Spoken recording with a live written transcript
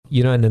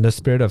and in the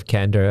spirit of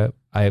candor,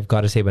 I've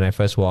got to say, when I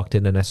first walked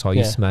in and I saw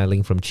you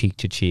smiling from cheek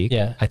to cheek,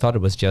 I thought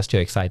it was just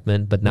your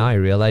excitement. But now I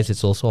realize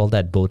it's also all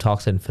that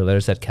Botox and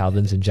fillers that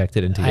Calvin's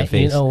injected into your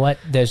face. You know what?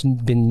 There's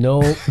been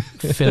no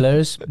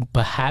fillers,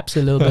 perhaps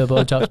a little bit of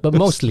Botox, but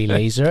mostly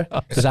laser,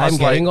 because I'm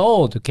getting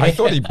old, okay? I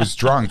thought he was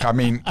drunk. I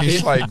mean,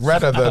 he's like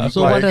redder than...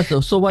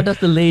 So what does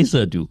the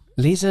laser do?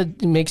 Laser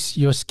makes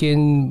your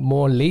skin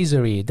more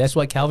lasery. That's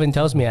what Calvin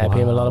tells me. I pay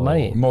him a lot of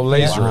money. More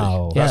lasery.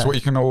 Wow. That's what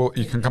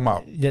you can come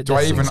up. Yeah, do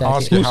I even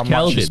ask you how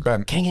much you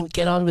spent? Can you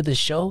get on with the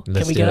show?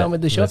 Let's Can we get on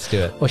with the show? Let's do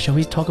it. Or shall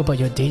we talk about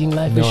your dating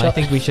life? No, I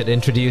think we should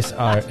introduce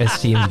our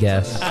esteemed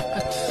guest.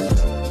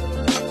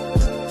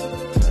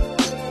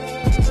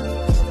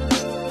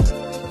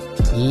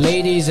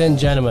 Ladies and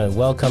gentlemen,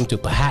 welcome to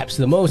perhaps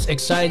the most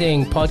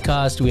exciting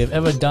podcast we have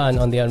ever done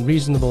on the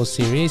Unreasonable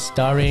series,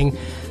 starring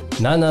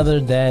none other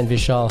than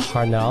Vishal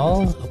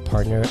Harnal, a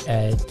partner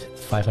at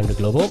 500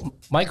 Global,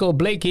 Michael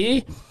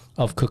Blakey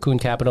of Cocoon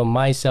Capital,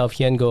 myself,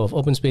 Hiengo of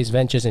Open Space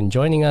Ventures, and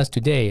joining us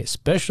today,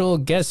 special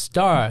guest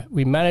star.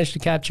 We managed to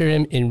capture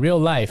him in real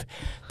life,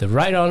 the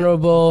Right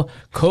Honorable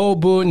Koh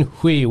Boon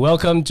Hwee.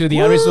 Welcome to the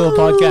Unreasonable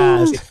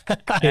podcast.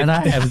 And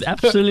I have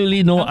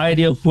absolutely no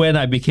idea when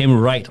I became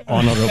Right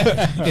Honorable.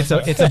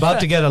 It's about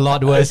to get a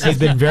lot worse. He's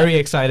been very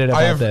excited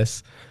about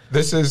this.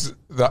 This is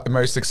the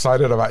most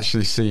excited I've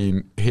actually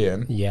seen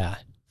Hien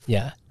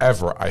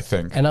ever, I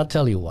think. And I'll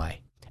tell you why.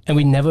 And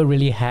we never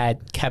really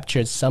had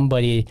captured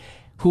somebody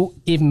who,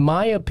 in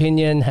my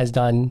opinion, has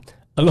done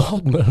a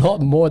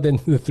lot more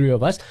than the three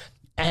of us.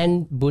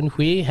 And Boon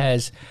Hwee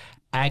has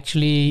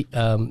actually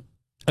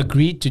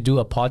agreed to do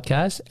a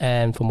podcast.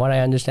 And from what I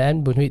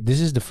understand, Boon Hwee, this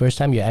is the first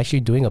time you're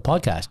actually doing a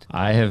podcast.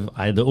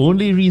 The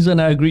only reason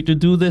I agreed to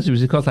do this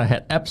was because I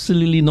had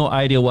absolutely no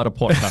idea what a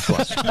podcast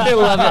was. I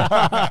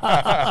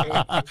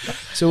love it.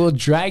 So we'll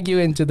drag you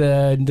into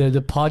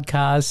the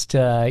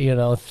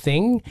podcast,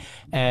 thing.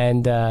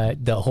 And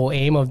the whole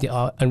aim of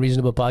the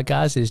Unreasonable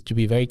podcast is to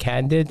be very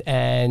candid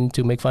and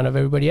to make fun of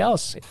everybody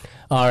else.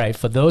 All right.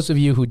 For those of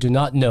you who do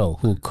not know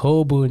who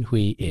Koh Boon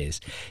Hwee is,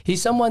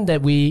 he's someone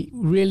that we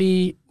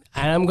really,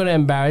 and I'm going to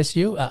embarrass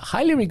you,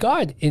 highly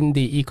regard in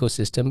the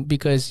ecosystem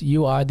because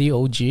you are the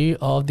OG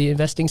of the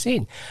investing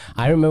scene.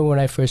 I remember when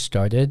I first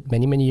started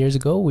many, many years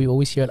ago, we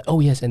always hear, oh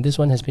yes, and this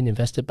one has been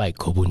invested by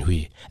Koh Boon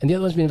Hwee, and the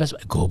other one's been invested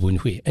by Koh Boon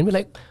Hwee. And we're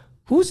like,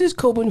 who's this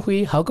Koh Boon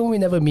Hwee? How come we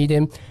never meet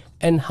him?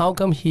 And how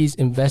come he's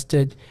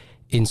invested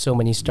in so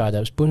many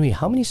startups? Boon Hwee,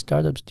 how many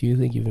startups do you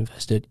think you've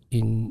invested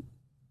in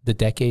the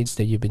decades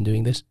that you've been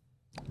doing this?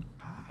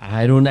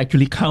 I don't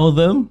actually count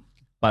them,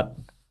 but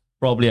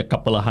probably a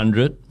couple of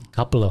hundred.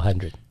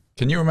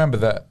 Can you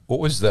remember what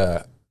was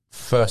the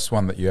first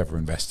one that you ever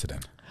invested in?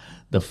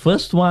 The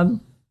first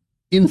one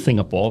in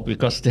Singapore,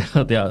 because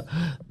there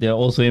are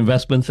also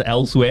investments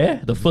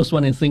elsewhere. The first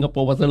one in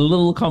Singapore was a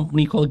little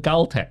company called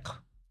Galtech.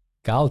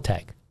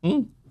 Galtech?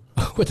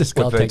 What does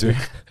Galtech do?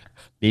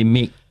 They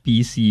make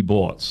PC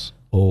boards.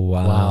 Oh,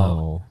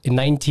 wow. In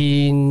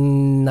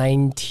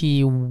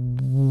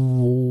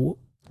 1980s.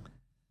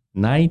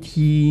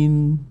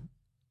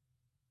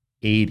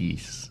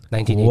 1980s.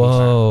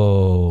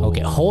 Whoa.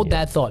 Okay, hold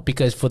that thought,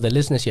 because for the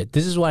listeners here,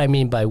 this is what I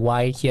mean by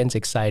why Hien's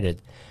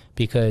excited.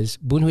 Because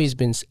Boon Hwee has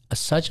been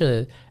such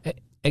a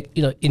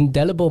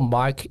indelible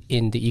mark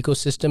in the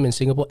ecosystem in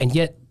Singapore, and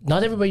yet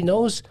not everybody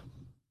knows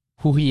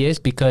who he is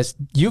because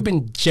you've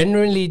been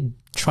generally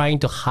trying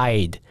to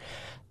hide.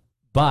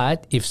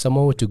 But if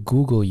someone were to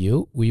Google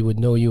you, we would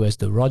know you as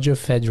the Roger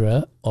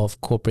Federer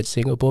of corporate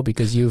Singapore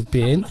because you've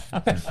been,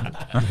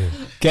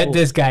 get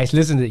this guys,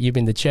 listen to it, you've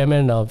been the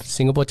chairman of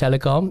Singapore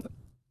Telecom,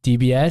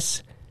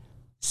 DBS,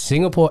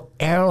 Singapore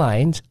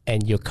Airlines,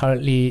 and you're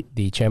currently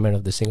the chairman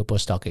of the Singapore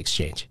Stock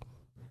Exchange.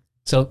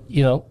 So,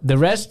 the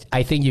rest,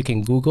 I think you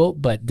can Google,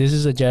 but this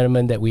is a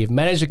gentleman that we've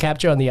managed to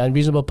capture on the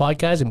Unreasonable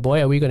podcast, and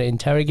boy, are we going to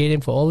interrogate him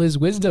for all his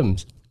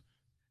wisdoms.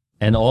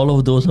 And all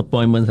of those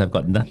appointments have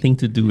got nothing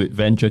to do with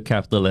venture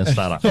capital and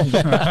startup.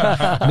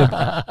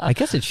 I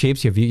guess it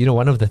shapes your view.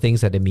 One of the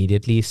things that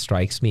immediately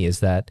strikes me is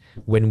that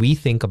when we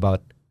think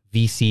about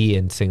VC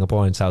in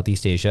Singapore and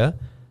Southeast Asia,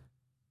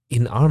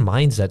 in our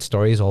minds, that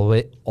story is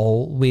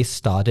always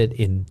started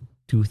in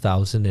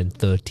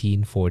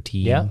 2013,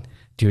 14,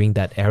 during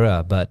that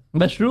era. But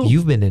that's true.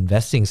 You've been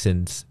investing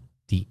since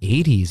the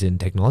 80s in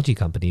technology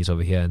companies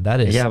over here, and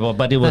that is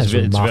but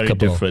it's very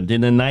different.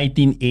 In the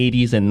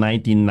 1980s and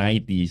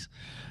 1990s,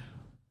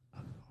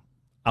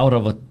 out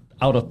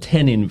of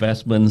 10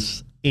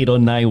 investments, 8 or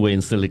 9 were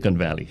in Silicon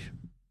Valley.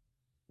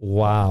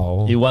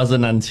 Wow! It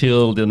wasn't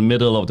until the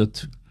middle of the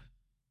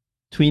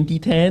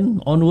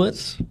 2010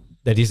 onwards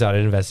that you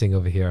started investing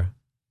over here.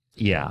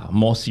 Yeah,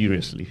 more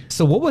seriously.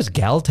 So, what was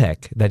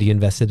Galtech that you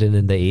invested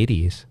in the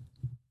 80s?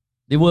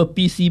 They were a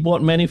PC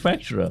board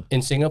manufacturer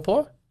in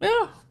Singapore.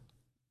 Yeah.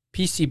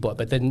 PC board,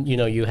 but then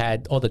you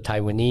had all the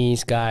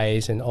Taiwanese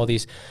guys and all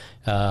these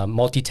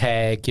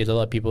multi-tech, a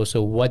lot of people.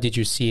 So what did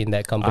you see in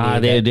that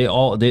company? They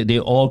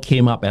all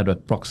came up at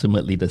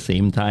approximately the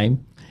same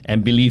time,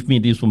 and believe me,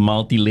 these were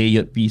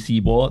multi-layered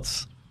PC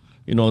boards.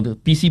 The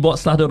PC board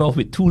started off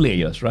with 2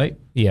 layers, right?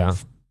 Yeah.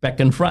 back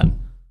and front.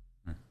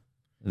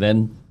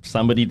 Then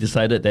somebody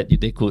decided that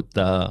they could,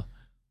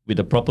 with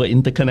the proper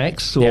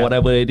interconnects or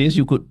whatever it is,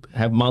 you could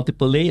have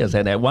multiple layers.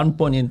 And at one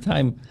point in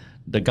time,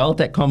 the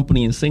Galtech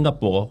company in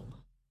Singapore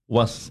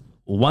was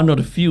one of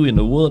the few in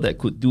the world that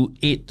could do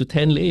 8 to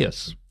 10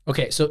 layers.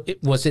 Okay, so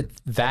was it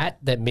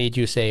that made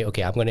you say,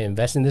 okay, I'm going to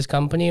invest in this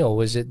company, or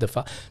was it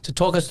so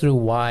talk us through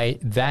why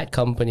that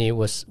company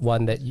was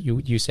one that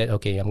you said,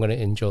 okay, I'm going to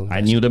angel invest.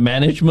 I knew the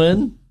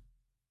management.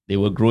 They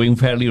were growing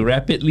fairly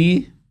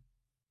rapidly.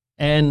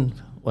 And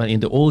well, in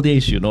the old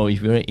days,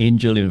 if you're an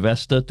angel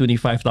investor,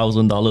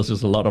 $25,000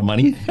 is a lot of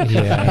money.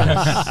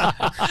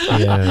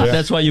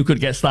 That's why you could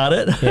get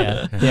started.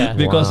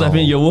 Because I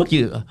mean, you're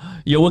working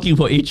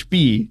for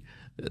HP.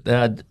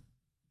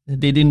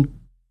 They didn't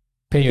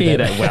pay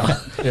that well.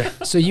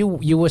 So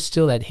you were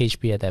still at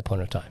HP at that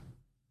point of time.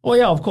 Oh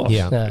yeah, of course.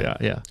 Yeah.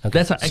 Okay.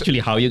 That's actually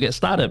how you get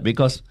started,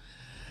 because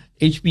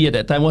HP at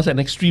that time was an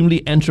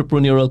extremely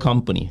entrepreneurial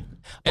company.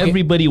 Okay.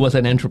 Everybody was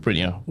an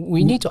entrepreneur.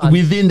 We need to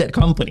within that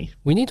company.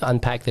 We need to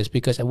unpack this,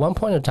 because at one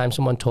point in time,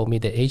 someone told me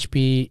that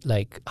HP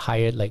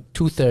hired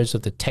 2/3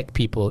 of the tech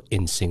people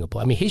in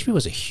Singapore. I mean, HP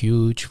was a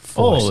huge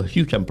force. Oh, a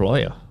huge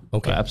employer.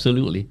 Okay,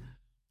 absolutely.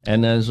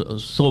 And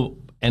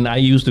and I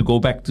used to go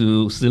back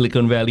to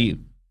Silicon Valley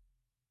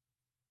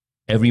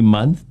every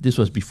month. This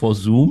was before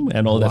Zoom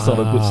and all that sort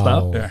of good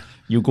stuff. Yeah.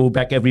 You go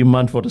back every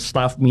month for the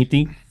staff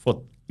meeting.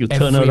 You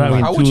turn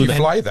around. How would you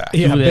fly there?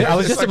 Yeah, I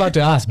was just about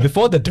to ask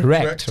before the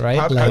direct, right?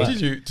 How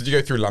did you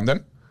go through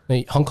London?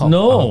 Hong Kong.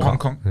 No, Hong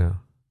Kong. Yeah.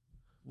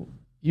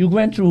 You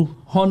went through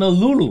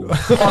Honolulu.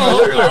 Love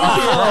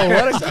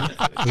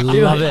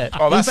it.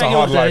 Oh, that's a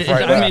hard life,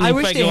 right there. I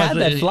wish they had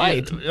that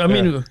flight. I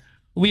mean,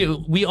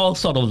 we all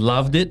sort of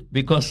loved it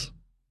because.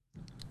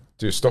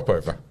 Do a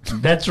stopover.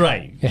 That's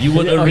right. You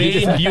would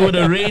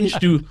arrange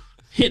to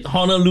hit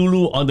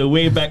Honolulu on the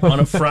way back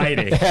on a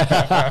Friday.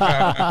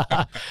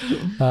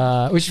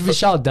 Which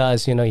Vishal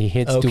does, he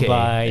hits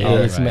Dubai.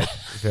 Right.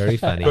 Very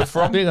funny. But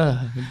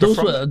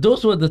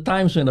those were the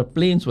times when the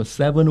planes were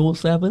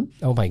 707.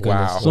 Oh my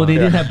goodness. Wow. So they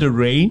didn't have the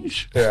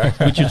range,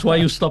 which is why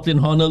you stopped in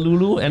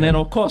Honolulu. And then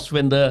of course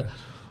when the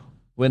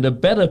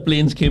better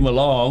planes came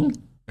along,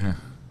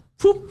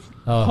 whoop,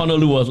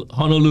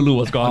 Honolulu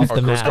was gone.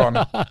 It was gone.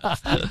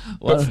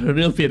 Well, a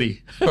real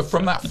pity. But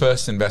from that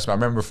first investment, I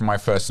remember from my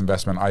first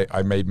investment,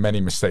 I made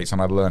many mistakes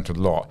and I learned a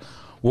lot.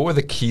 What were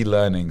the key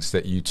learnings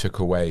that you took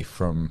away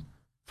from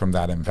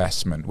that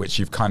investment, which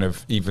you've kind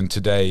of even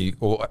today,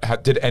 or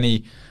did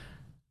any?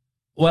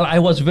 Well, I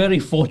was very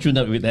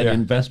fortunate with that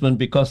investment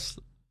because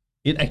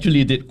it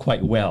actually did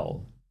quite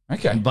well.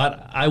 Okay.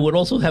 But I would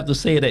also have to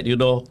say that,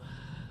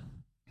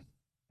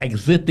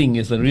 exiting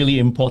is a really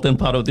important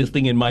part of this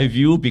thing in my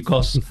view,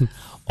 because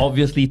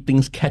obviously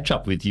things catch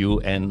up with you,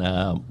 and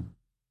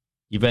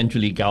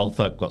eventually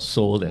Galtech got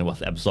sold and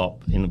was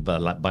absorbed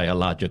by a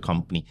larger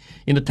company.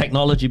 In the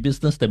technology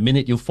business, the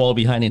minute you fall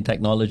behind in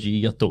technology,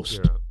 you're toast.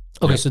 Yeah.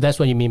 Okay, so that's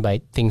what you mean by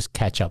things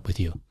catch up with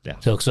you. Yeah.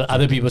 So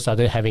other people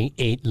started having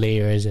 8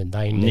 layers and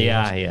 9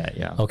 layers.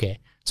 Yeah. Okay.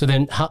 So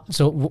then,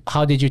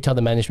 how did you tell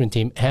the management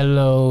team,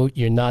 hello,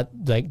 you're not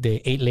like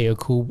the 8-layer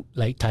cool,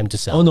 time to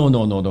sell? Oh,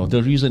 no.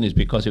 The reason is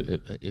because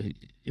it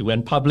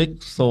went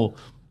public. So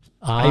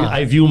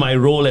I view my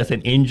role as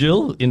an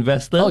angel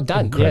investor. Oh,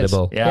 done.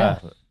 Incredible. Yes.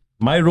 Yeah.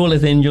 My role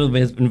as angel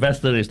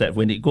investor is that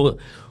when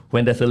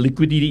there's a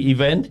liquidity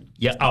event,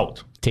 you're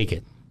out. Take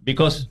it.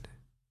 Because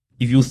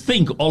if you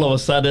think all of a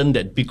sudden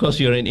that because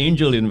you're an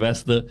angel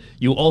investor,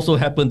 you also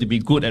happen to be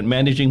good at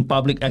managing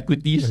public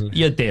equities,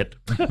 you're dead.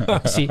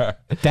 See,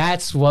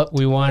 that's what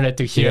we wanted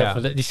to hear.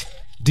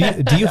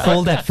 Yeah. Do you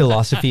hold that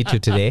philosophy to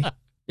today?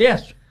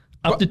 Yes,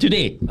 up to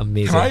today.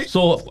 Amazing.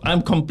 So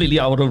I'm completely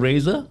out of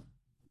Razor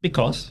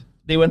because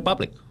they went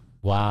public.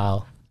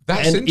 Wow.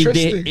 That's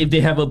interesting. If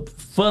they have a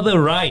further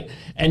ride,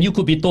 and you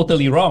could be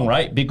totally wrong,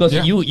 right? Because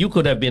you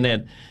could have been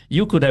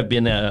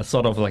a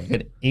sort of like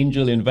an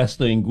angel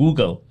investor in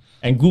Google.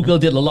 And Google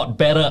did a lot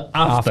better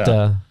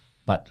after.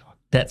 But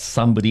that's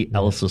somebody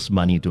else's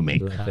money to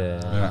make.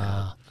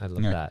 I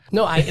love that.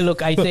 No, I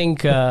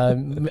think,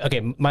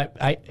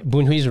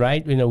 Boon Hwee's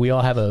right. We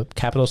all have a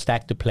capital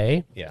stack to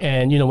play. Yeah.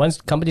 And,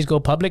 once companies go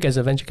public as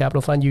a venture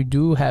capital fund, you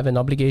do have an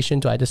obligation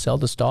to either sell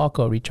the stock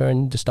or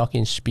return the stock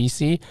in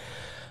specie.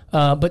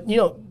 But,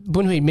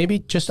 Boon Hwee, maybe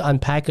just to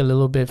unpack a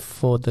little bit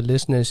for the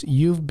listeners,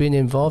 you've been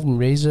involved in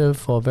Razor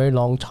for a very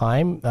long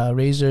time.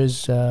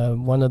 Razor's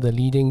one of the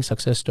leading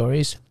success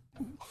stories.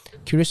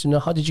 Curious to know,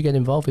 how did you get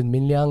involved with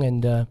Min Liang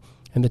and the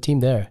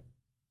team there?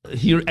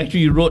 He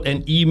actually wrote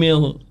an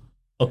email,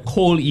 a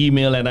cold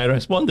email, and I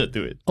responded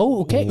to it. Oh,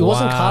 okay. It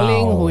wasn't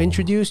Carling who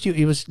introduced you.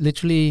 It was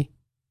literally...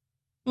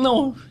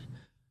 No.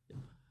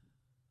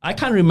 I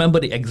can't remember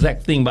the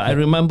exact thing, but I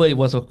remember it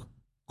was a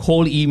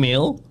cold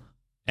email,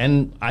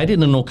 and I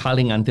didn't know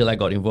Carling until I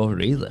got involved with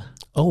Razor.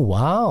 Oh,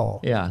 wow.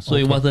 Yeah, so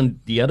it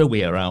wasn't the other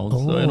way around.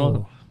 Oh.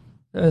 So,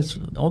 that's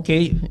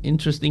okay,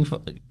 interesting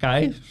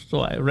guy. So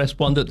I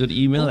responded to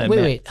the email.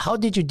 Wait. How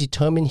did you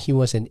determine he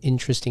was an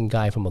interesting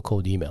guy from a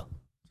cold email?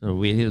 the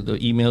way the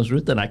email's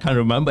written. I can't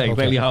remember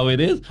exactly how it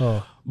is.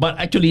 Oh. But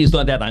actually, it's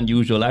not that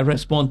unusual. I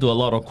respond to a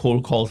lot of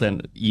cold calls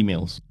and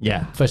emails.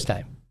 Yeah. First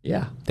time.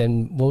 Yeah.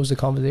 Then what was the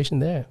conversation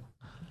there?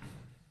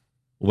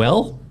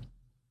 Well,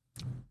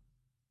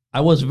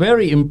 I was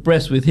very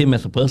impressed with him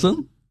as a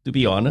person, to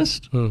be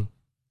honest.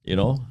 You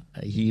know,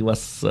 he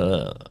was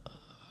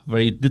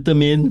very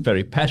determined,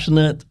 very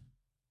passionate,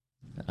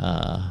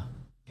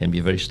 can be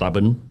very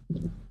stubborn.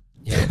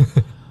 Yeah.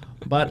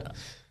 But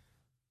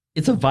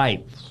it's a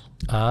vibe.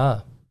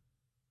 Ah.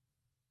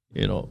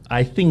 You know,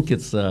 I think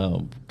it's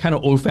kind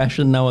of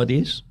old-fashioned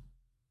nowadays.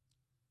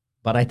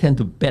 But I tend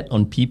to bet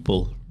on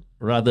people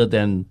rather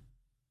than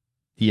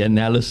the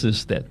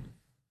analysis that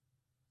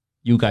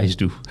you guys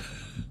do.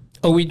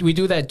 Oh, we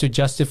do that to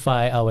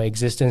justify our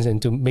existence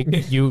and to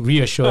make you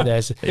reassured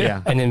as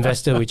Yeah. an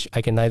investor, which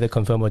I can neither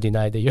confirm or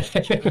deny that you're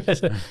an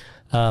investor.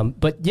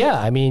 But yeah,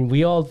 I mean,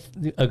 we all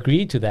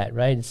agree to that,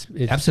 right? It's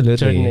Absolutely.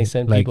 certain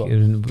extent Like, people.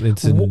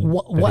 it's in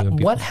betting on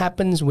people. What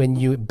happens when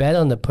you bet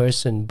on the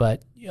person,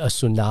 but a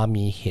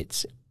tsunami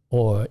hits,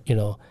 or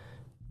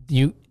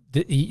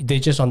they're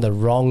just on the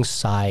wrong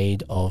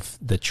side of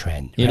the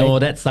trend? You right? know,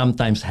 that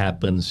sometimes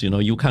happens. You know,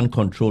 you can't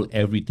control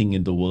everything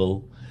in the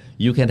world.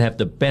 You can have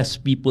the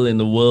best people in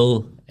the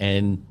world,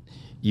 and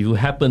you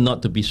happen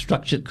not to be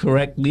structured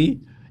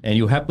correctly, and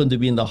you happen to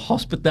be in the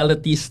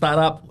hospitality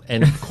startup,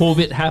 and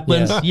COVID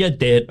happens, Yeah. you're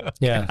dead.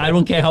 Yeah. I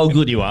don't care how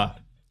good you are.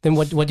 Then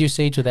what do you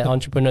say to that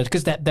entrepreneur?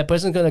 Because that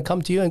person's gonna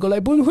come to you and go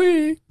like, Boon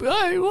Hwee,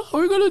 how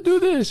are we gonna do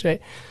this,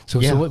 right? So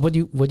Yeah. what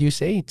do you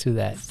say to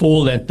that?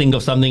 Fold and think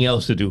of something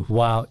else to do.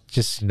 Wow,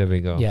 just There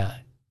we go. yeah,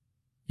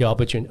 your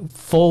opportunity.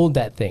 Fold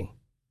that thing.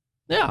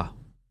 Yeah,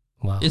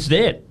 Wow, it's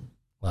dead.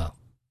 wow.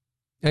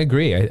 I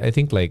agree. I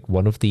think like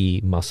one of the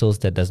muscles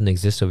that doesn't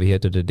exist over here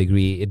to the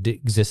degree it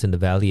exists in the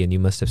Valley, and you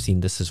must have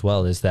seen this as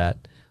well, is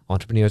that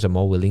entrepreneurs are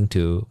more willing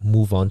to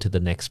move on to the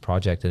next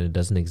project, and it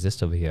doesn't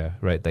exist over here,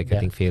 right? Like I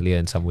think failure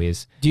in some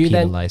ways Do you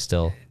then- penalized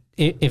still.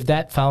 If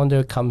that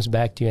founder comes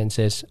back to you and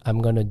says,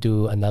 "I'm gonna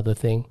do another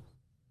thing,"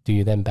 do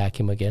you then back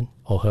him again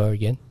or her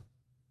again?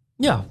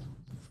 Yeah,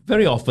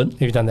 very often,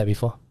 Have you done that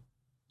before?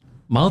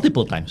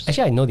 multiple times.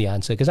 Actually, I know the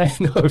answer because I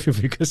know of you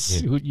because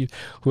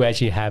who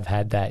actually have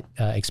had that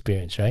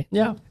experience, right?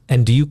 Yeah.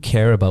 And do you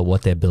care about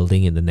what they're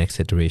building in the next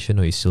iteration,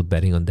 or are you still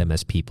betting on them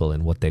as people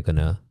and what they're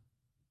gonna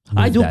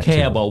I move do that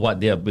care to? about what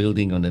they are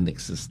building on the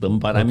next system,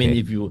 but I mean, Okay.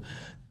 if you,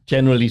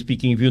 generally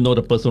speaking, if you know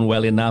the person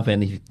well enough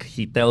and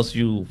he tells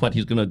you what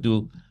he's going to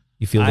do,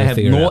 You feel I they'll have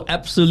figure it out.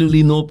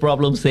 absolutely no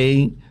problem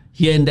saying,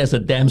 here and there's a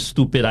damn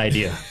stupid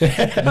idea.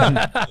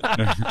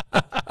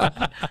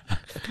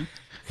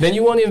 Then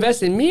you want to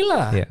invest in me,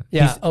 lah. Yeah.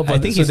 Yeah. I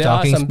think so he's there are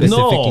talking some-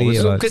 specifically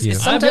No, about because you.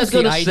 it's I'm Sometimes just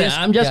going the to ideas-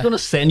 I'm going to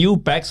send you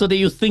back so that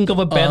you think of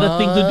a better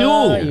thing to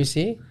do. You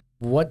see,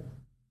 what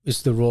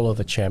is the role of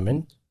a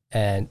chairman,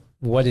 and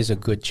what is a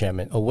good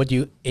chairman, or what do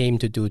you aim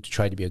to do to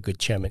try to be a good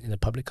chairman in a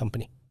public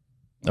company?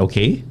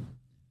 Okay.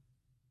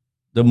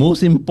 The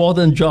most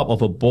important job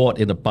of a board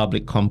in a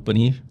public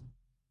company,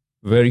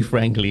 very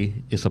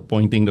frankly, is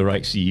appointing the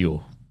right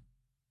CEO.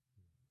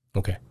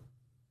 Okay.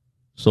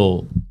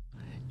 So,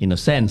 in a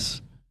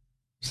sense,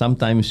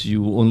 sometimes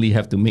you only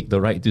have to make the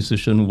right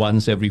decision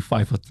once every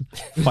 5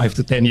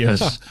 to 10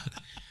 years.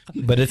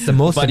 But it's the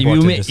most But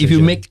important if you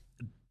decision. make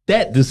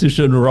that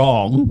decision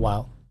wrong,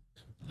 Wow.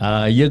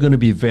 you're going to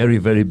be very,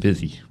 very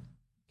busy.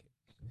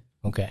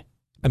 Okay.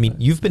 I mean,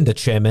 you've been the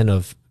chairman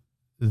of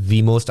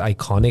the most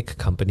iconic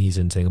companies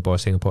in Singapore,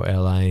 Singapore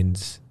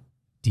Airlines,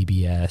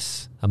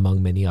 DBS,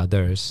 among many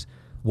others.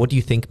 What do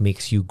you think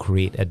makes you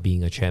great at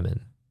being a chairman?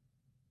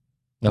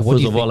 Now, What do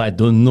first you of all, I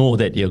don't know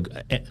that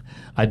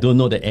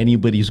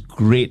anybody's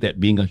great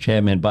at being a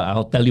chairman, but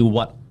I'll tell you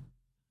what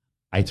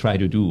I try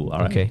to do. All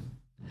right. Okay.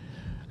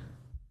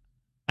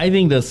 I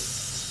think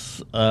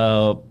this,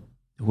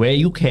 where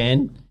you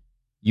can,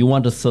 you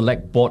want to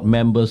select board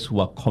members who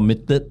are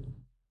committed,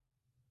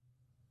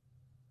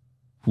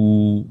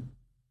 who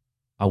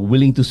are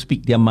willing to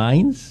speak their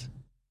minds.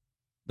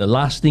 The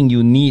last thing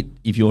you need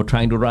if you're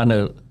trying to run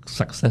a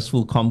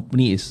successful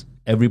company is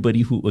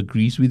everybody who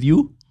agrees with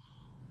you,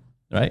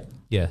 right?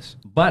 Yes.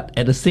 But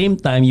at the same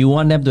time, you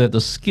want them to have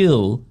the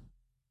skill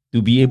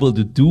to be able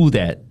to do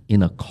that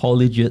in a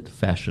collegiate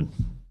fashion.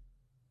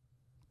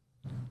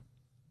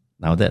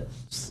 Now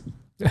that's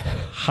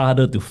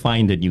harder to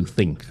find than you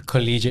think.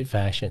 Collegiate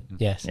fashion.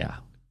 Yes. Yeah.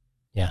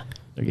 Yeah.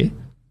 Okay.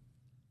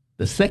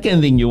 The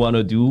second thing you want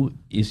to do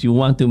is you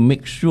want to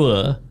make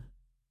sure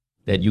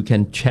that you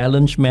can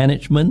challenge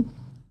management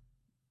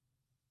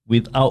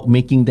without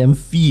making them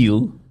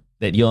feel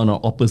that you're on the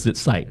opposite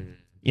side.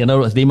 In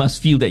other words, they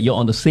must feel that you're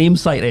on the same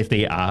side as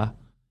they are,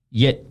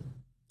 yet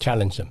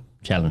Challenge them.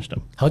 challenge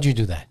them. How do you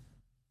do that?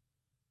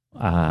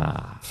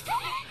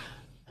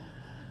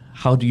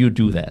 How do you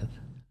do that?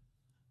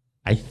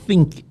 I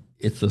think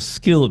it's a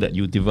skill that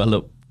you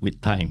develop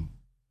with time.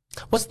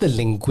 What's the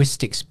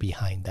linguistics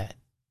behind that?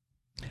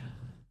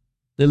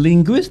 The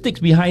linguistics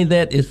behind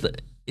that is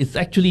it's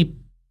actually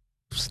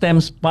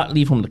stems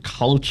partly from the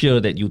culture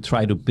that you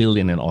try to build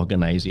in an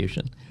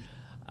organization.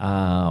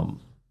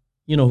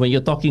 when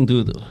you're talking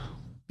to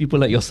people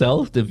like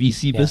yourself, the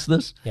VC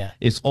business,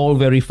 it's all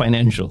very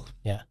financial.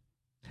 Yeah.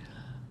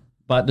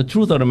 But the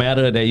truth of the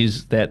matter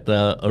is that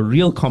a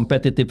real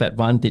competitive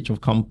advantage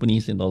of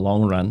companies in the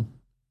long run,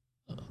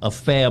 a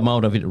fair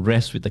amount of it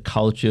rests with the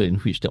culture in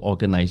which the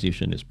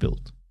organization is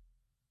built.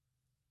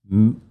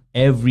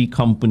 Every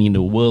company in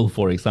the world,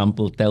 for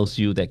example, tells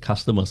you that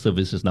customer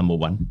service is number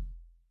one.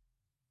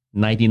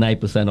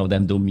 99% of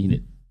them don't mean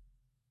it.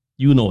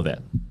 You know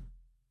that.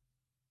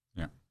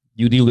 Yeah.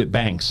 You deal with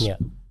banks. Yeah.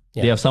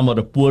 They have some of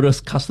the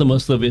poorest customer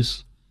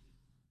service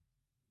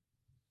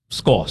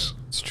scores.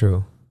 It's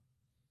true.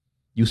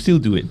 You still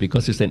do it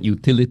because it's an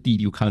utility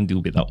you can't do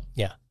without.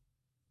 Yeah.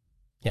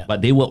 Yeah.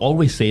 But they will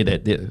always say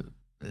that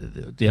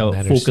they are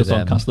Matters focused to on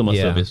them. customer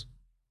Yeah. service.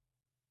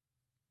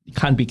 It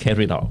can't be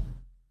carried out.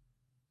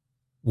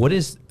 What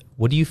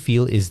do you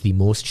feel is the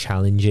most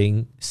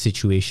challenging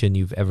situation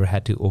you've ever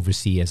had to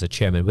oversee as a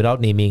chairman, without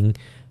naming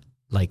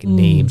like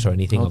names or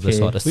anything of the okay.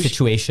 sort? A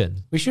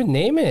situation. We should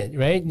name it,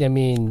 right? I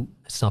mean,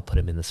 Let's not put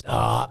him in the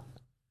spot.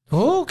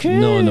 okay.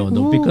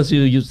 No. Because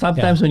you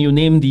sometimes when you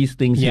name these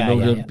things, Yeah,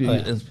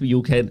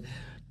 you can.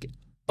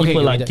 Okay,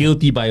 People we are don't-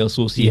 guilty by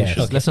association.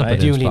 Yes, let's not put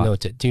him in the Duly spot.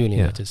 noted. Duly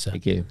Yeah. noted, sir.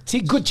 Okay. See,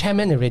 good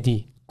chairman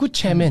already. Good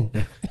chairman.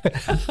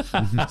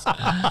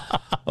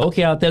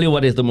 Okay, I'll tell you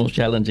what is the most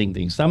challenging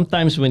thing.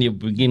 Sometimes when you're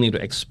beginning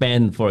to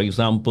expand, for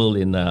example,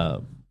 in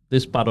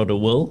this part of the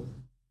world,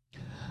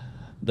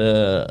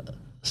 the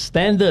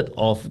standard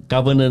of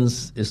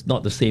governance is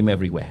not the same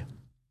everywhere.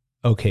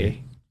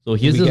 Okay. So We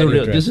this get your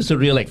drift. this is a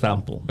real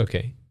example.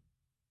 Okay.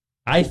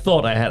 I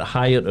thought I had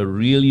hired a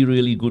really,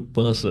 really good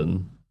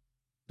person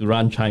to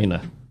run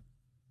China.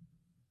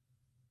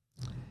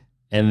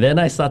 And then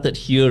I started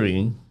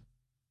hearing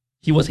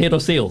he was head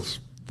of sales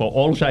for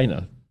all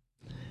China.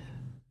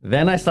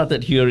 Then I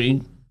started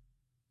hearing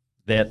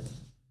that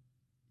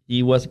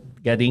he was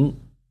getting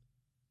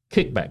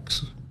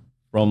kickbacks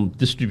from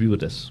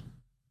distributors.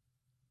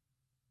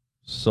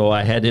 So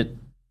I had it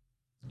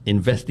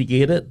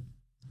investigated.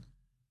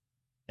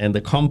 And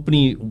the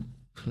company,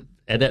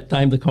 at that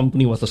time, the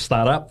company was a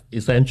startup,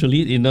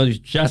 essentially. It's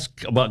just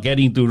about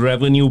getting to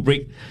revenue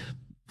break,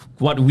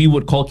 what we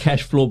would call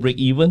cash flow break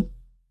even.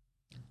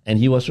 And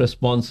he was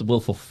responsible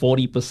for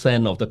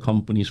 40% of the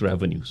company's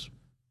revenues.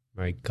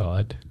 My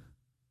God.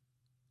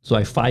 So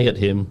I fired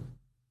him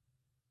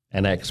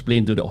and I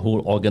explained to the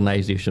whole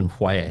organization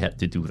why I had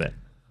to do that.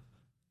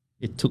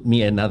 It took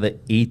me another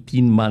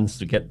 18 months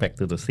to get back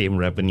to the same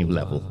revenue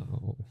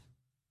level.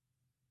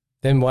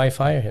 Then why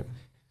fire him?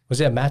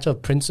 Was it a matter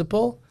of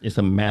principle? It's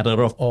a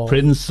matter of Or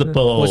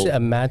principle. Was it a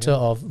matter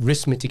of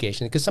risk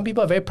mitigation? Because some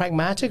people are very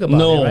pragmatic about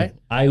No, it, right?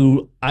 I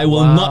will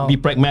Wow. not be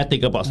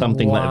pragmatic about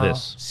something like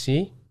this.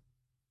 See?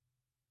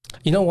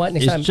 You know what?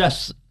 Next It's time.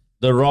 just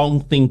the wrong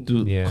thing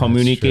to Yeah, that's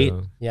communicate.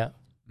 true. Yeah.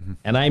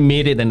 And I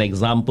made it an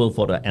example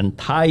for the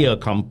entire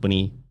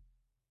company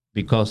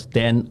because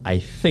then I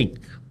think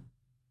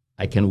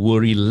I can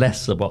worry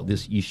less about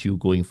this issue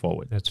going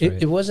forward. That's right.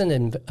 It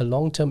wasn't a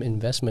long-term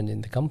investment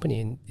in the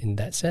company in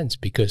that sense,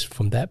 because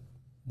from that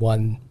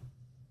one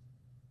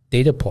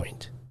data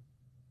point,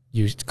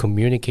 you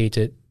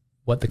communicated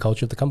what the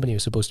culture of the company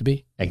was supposed to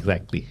be.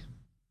 Exactly.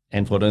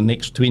 And for the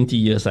next 20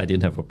 years, I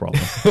didn't have a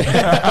problem.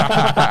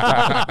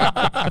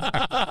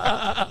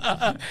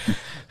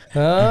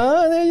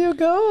 There you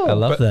go. I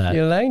love that.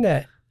 You like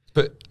that?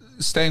 But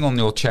staying on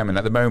your chairman,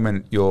 at the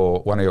moment,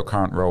 one of your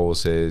current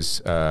roles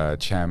is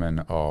chairman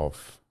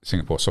of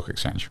Singapore Stock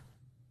Exchange.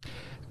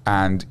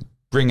 And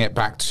bring it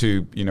back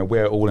to,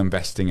 we're all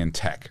investing in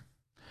tech.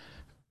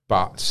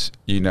 But,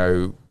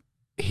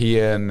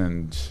 Hian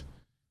and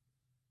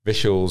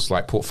Visuals,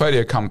 like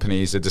portfolio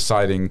companies, are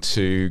deciding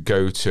to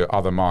go to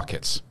other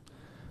markets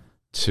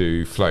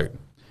to float.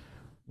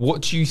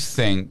 What do you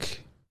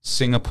think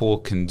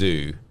Singapore can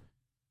do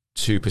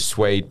to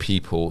persuade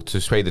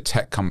the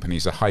tech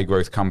companies, the high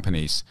growth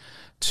companies,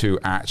 to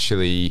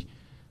actually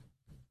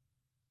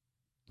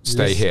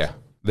stay here,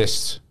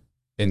 list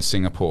in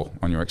Singapore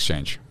on your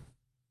exchange?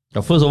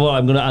 Now, first of all,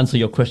 I'm going to answer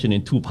your question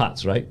in two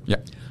parts, right? Yeah.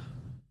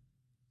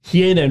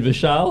 Hien and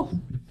Vishal,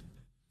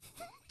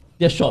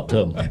 they're short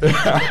term.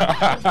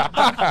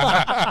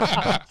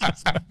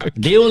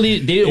 They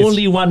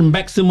only want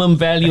maximum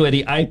value at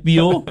the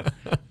IPO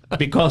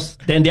because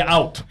then they're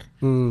out.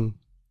 Well,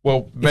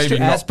 It's maybe true,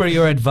 as not. per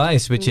your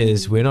advice, which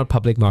is we're not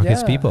public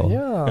markets people.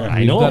 Yeah.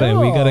 I know.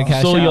 We gotta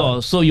cash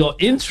out. So your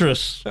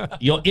interest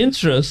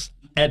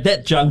at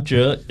that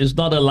juncture is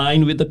not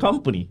aligned with the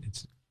company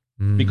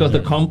because the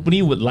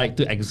company would like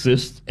to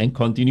exist and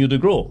continue to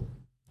grow.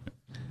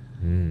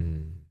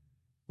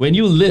 When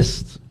you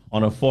list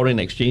on a foreign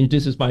exchange,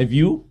 this is my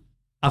view,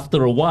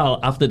 after a while,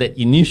 after that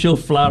initial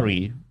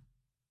flurry,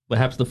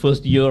 perhaps the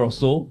first year or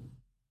so,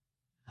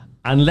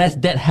 unless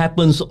that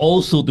happens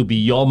also to be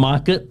your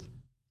market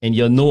and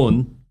you're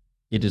known,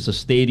 it is a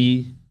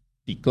steady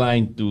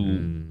decline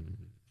to,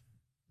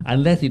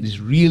 unless it is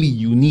really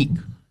unique.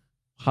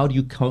 How do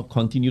you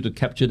continue to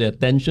capture their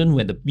attention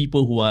when the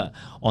people who are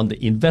on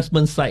the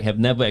investment side have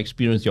never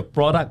experienced your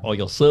product or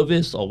your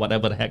service or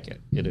whatever the heck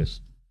it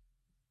is?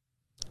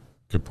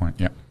 Good point.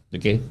 Yeah.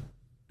 Okay.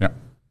 Yeah.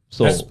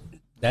 So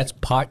That's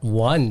part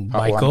one,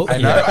 Part Michael.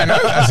 one. I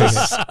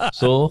know.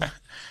 so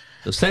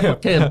the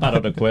second part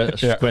of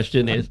the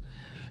question is,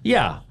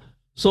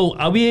 so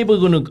are we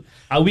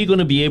going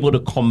to be able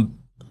to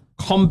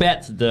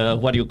combat the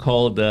what you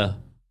call the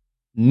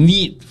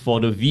need for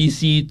the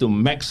VC to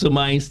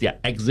maximize their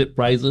exit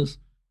prices?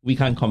 We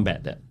can't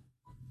combat that.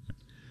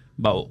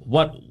 But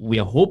what we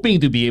are hoping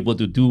to be able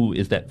to do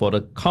is that for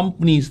the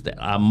companies that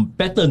are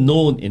better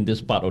known in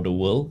this part of the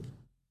world,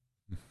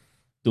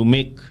 to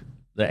make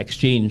the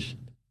exchange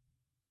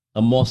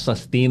a more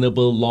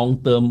sustainable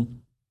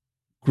long-term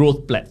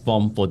growth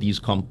platform for these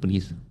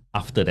companies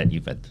after that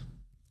event.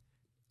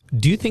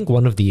 Do you think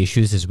one of the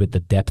issues is with the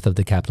depth of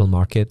the capital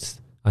markets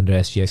under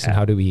SGX, and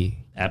how do we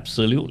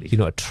absolutely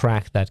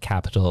attract that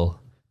capital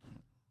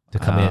to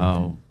come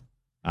in?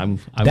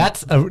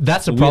 That's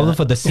a problem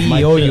for the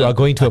CEO you are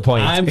going to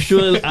appoint. I'm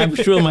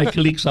sure my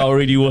colleagues are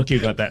already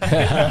working on that.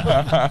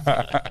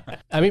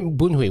 I mean,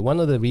 Boon Hwee,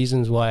 one of the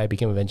reasons why I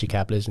became a venture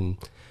capitalist and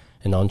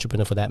an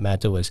entrepreneur for that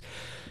matter was,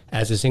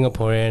 as a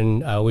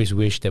Singaporean, I always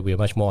wish that we were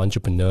much more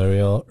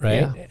entrepreneurial,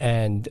 right? Yeah.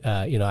 And,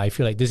 I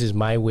feel like this is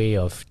my way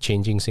of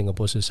changing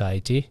Singapore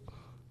society.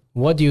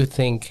 What do you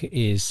think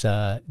is,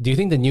 do you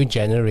think the new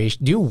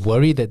generation, do you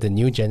worry that the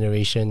new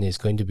generation is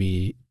going to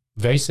be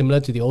very similar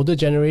to the older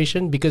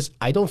generation? Because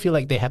I don't feel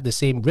like they have the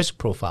same risk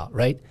profile,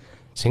 right?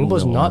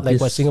 Singapore's not like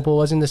what Singapore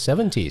was in the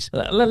 70s.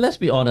 Let's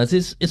be honest,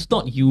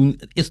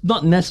 it's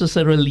not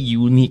necessarily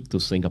unique to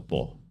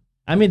Singapore.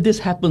 I mean, this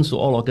happens to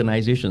all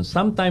organizations.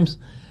 Sometimes,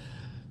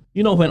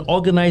 when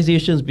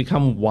organizations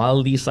become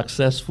wildly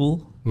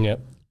successful,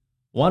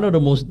 one of the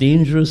most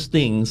dangerous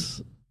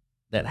things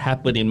that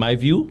happen, in my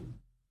view,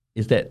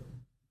 is that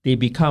they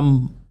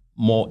become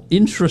more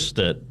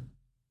interested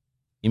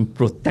in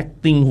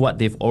protecting what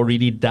they've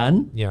already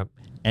done,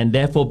 and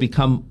therefore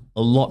become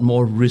a lot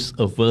more risk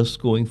averse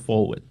going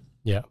forward.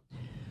 Yeah.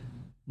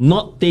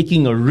 Not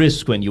taking a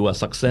risk when you are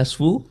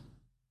successful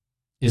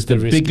is the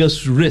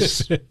biggest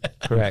risk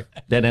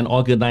Correct. that an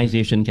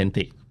organization can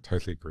take.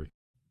 Totally agree.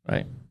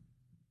 Right.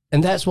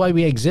 And that's why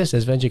we exist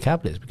as venture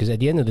capitalists, because at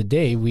the end of the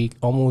day, we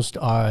almost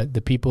are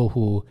the people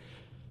who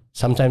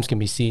sometimes can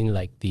be seen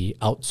like the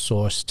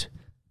outsourced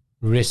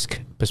risk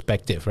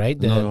perspective, right?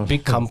 The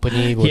big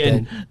company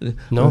will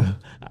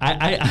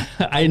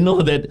I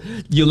know that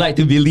you like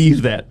to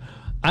believe that.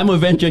 I'm a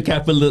venture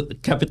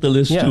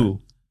capitalist too.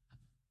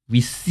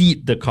 We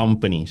seed the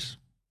companies,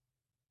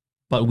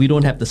 but we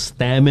don't have the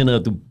stamina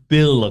to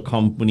build a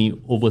company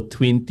over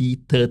 20,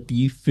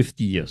 30,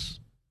 50 years.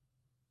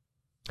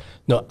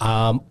 No,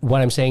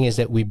 what I'm saying is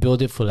that we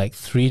build it for like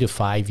 3 to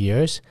 5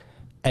 years,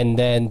 and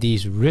then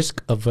these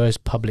risk-averse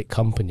public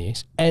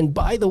companies, and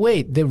by the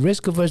way, they're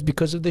risk-averse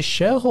because of the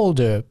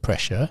shareholder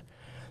pressure,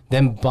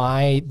 then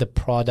buy the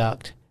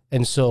product.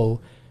 And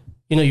so,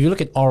 you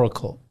look at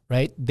Oracle,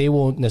 right? They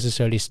won't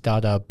necessarily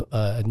start up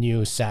a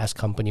new SaaS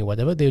company or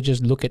whatever. They'll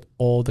just look at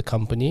all the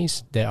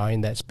companies that are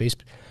in that space,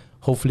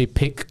 hopefully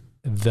pick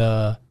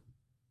the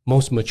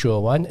most mature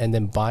one, and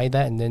then buy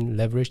that and then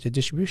leverage the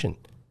distribution.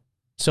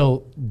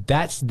 So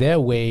that's their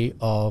way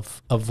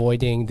of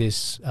avoiding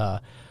this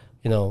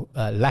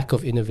lack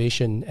of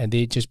innovation, and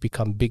they just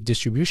become big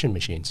distribution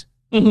machines.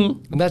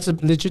 And that's a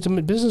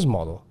legitimate business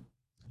model.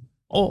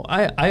 Oh,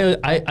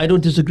 I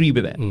don't disagree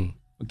with that.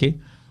 Okay,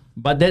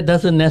 but that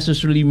doesn't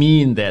necessarily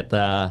mean that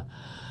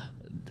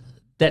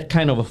that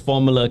kind of a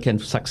formula can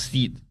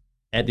succeed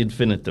ad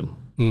infinitum.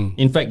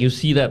 In fact, you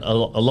see that a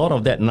lot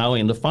of that now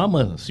in the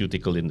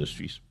pharmaceutical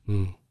industries,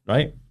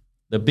 right?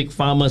 The big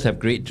farmers have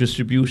great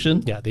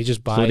distribution. Yeah, they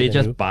just buy. So they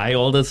just buy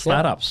all the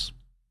startups.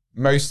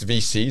 Most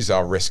VCs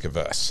are risk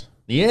averse.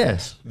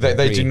 Yes.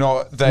 They do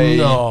not.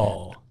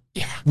 No.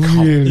 Yeah.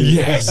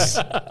 Yes.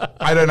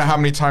 I don't know how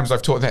many times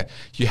I've talked that.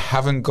 You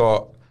haven't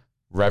got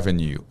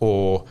revenue,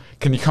 or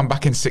can you come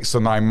back in 6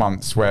 or 9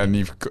 months when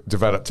you've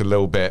developed a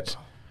little bit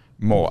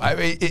more? I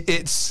mean,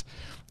 it's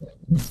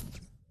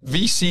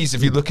VCs.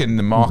 If you look in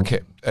the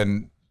market,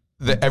 and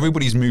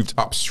everybody's moved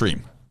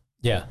upstream.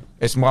 Yeah.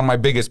 It's one of my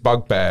biggest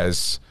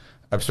bugbears,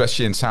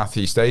 especially in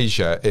Southeast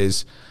Asia,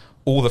 is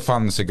all the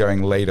funds are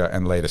going later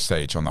and later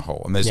stage on the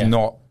whole, and there's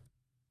not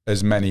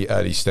as many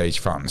early stage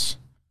funds.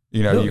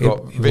 You've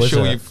got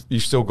Visual,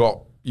 you've still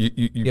got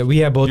we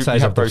have both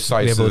sides of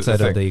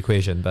the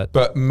equation,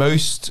 but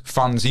most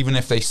funds, even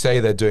if they say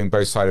they're doing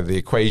both sides of the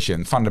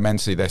equation,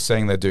 fundamentally they're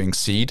saying they're doing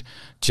seed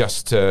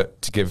just to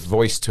give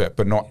voice to it,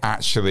 but not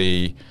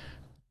actually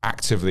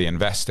actively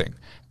investing.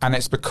 And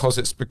it's because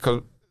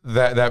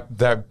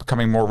they're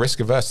becoming more risk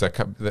averse.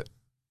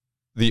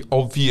 The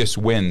obvious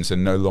wins are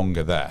no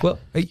longer there. Well,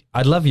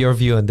 I'd love your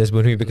view on this,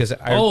 Boon Hwee, because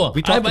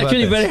I'm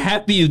actually very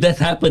happy if that's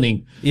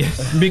happening.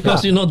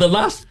 Because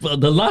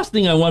the last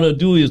thing I want to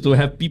do is to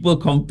have people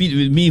compete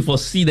with me for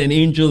seed and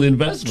angel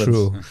investments.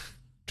 True.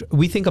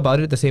 We think about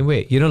it the same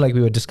way. Like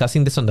we were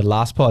discussing this on the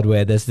last pod,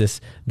 where there's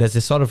this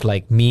sort of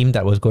like meme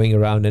that was going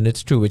around, and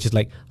it's true, which is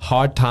like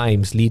hard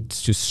times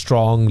leads to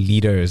strong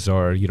leaders,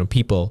 or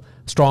people.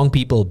 Strong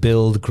people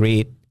build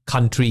great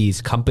countries,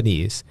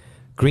 companies.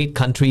 great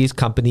countries,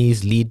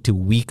 companies lead to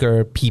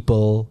weaker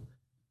people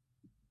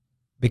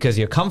because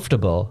you're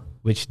comfortable,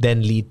 which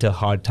then lead to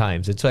hard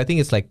times. And so I think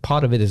it's like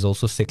part of it is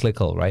also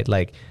cyclical, right?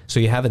 Like, so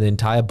you have an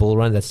entire bull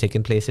run that's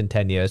taken place in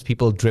 10 years.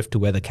 People drift to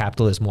where the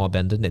capital is more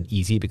abundant and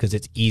easy because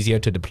it's easier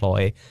to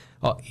deploy.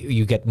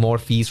 You get more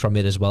fees from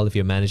it as well if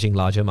you're managing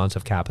larger amounts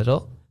of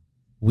capital.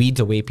 Weeds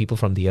away people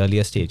from the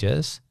earlier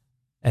stages.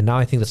 And now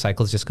I think the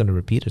cycle is just going to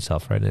repeat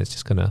itself, right? And it's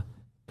just going to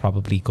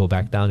probably go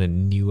back down,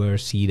 and newer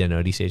seed and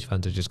early stage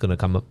funds are just going to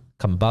come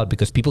about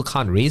because people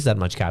can't raise that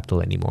much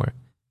capital anymore.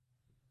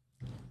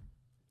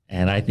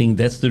 And I think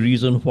that's the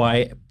reason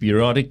why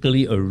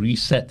periodically a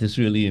reset is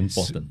really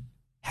important.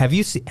 Have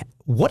you seen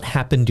what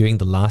happened during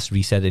the last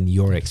reset in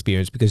your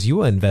experience? Because you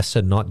were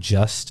invested not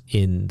just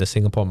in the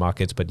Singapore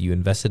markets, but you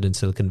invested in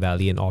Silicon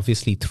Valley and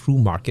obviously through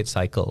market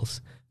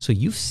cycles. So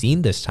you've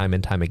seen this time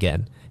and time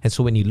again. And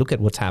so when you look at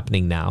what's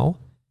happening now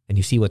and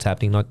you see what's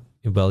happening not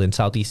well in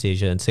Southeast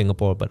Asia and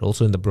Singapore, but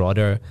also in the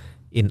broader,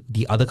 in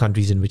the other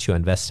countries in which you're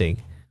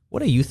investing,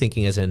 what are you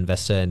thinking as an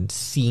investor and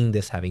seeing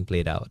this having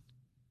played out?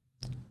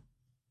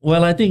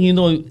 Well, I think,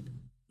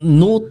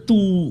 no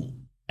two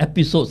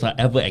episodes are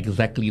ever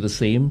exactly the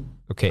same.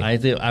 Okay.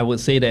 I would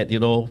say that,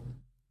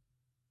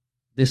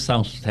 this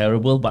sounds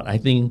terrible, but I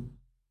think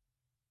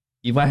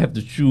if I have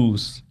to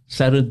choose,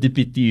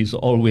 serendipity is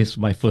always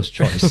my first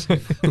choice.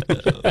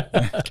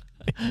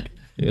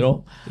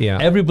 Yeah.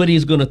 Everybody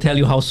is going to tell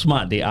you how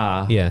smart they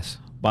are. Yes.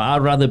 But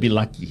I'd rather be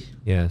lucky.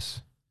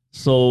 Yes.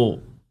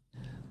 So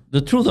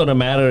the truth of the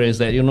matter is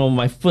that,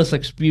 my first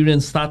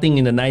experience starting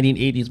in the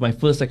 1980s, my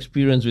first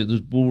experience with this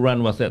bull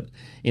run was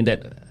in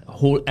that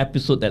whole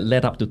episode that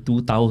led up to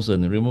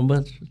 2000.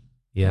 Remember?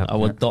 Yeah.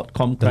 Our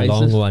 .com The crisis.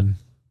 long one.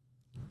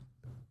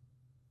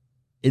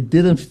 It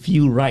didn't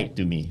feel right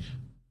to me.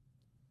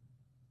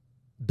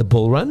 The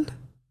bull run?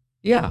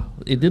 Yeah,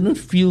 it didn't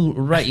feel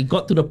right. It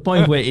got to the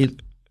point where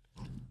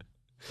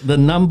the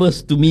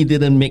numbers to me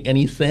didn't make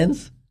any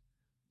sense.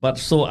 But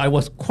so I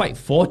was quite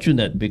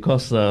fortunate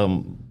because I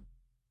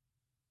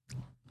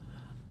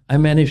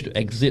managed to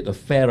exit a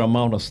fair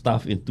amount of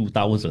stuff in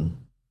 2000.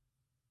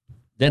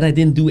 Then I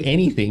didn't do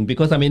anything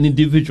because I'm an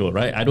individual,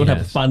 right? I don't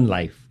have a fun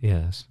life.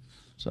 Yes.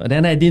 So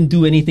then I didn't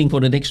do anything for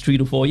the next 3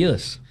 to 4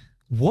 years.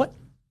 What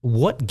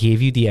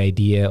gave you the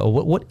idea, or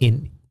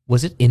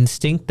was it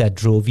instinct that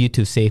drove you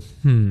to say,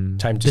 time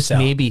to this sell.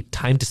 may be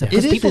time to sell? It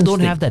Because is people don't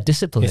instinct. have that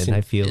discipline,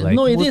 I feel like.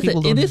 No, it Most is.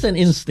 people It don't- is an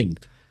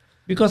instinct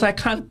because I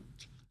can't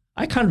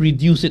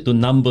reduce it to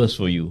numbers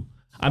for you.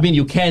 I mean,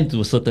 you can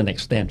to a certain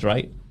extent,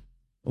 right?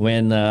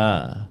 When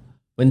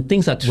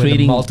things are When the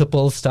trading,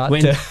 multiples start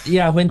when to...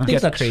 things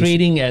get are crazy.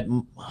 trading at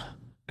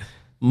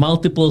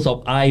multiples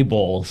of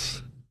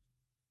eyeballs,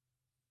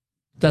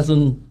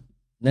 doesn't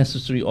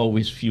necessarily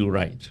always feel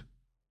right,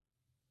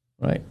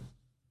 right?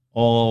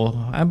 Or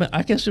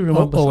I can still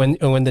remember. Or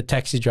when the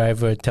taxi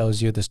driver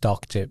tells you the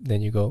stock tip,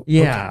 then you go,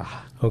 yeah,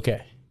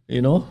 okay.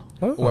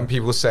 When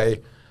people say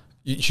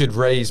you should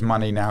raise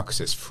money now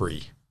because it's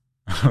free.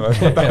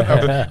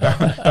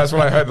 That's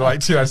what I heard like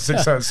 2006,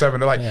 2007.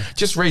 They're like,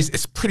 just raise,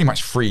 it's pretty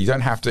much free. You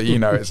don't have to,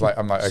 it's like,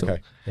 I'm like, okay.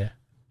 Yeah.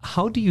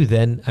 How do you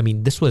then, I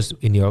mean, this was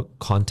in your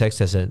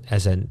context as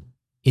an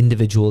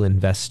individual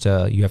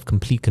investor, you have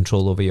complete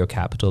control over your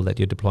capital that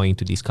you're deploying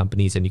to these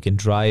companies, and you can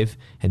drive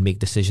and make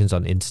decisions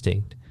on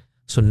instinct.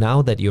 So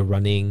now that you're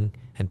running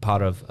and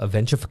part of a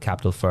venture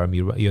capital firm,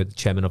 you're the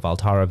chairman of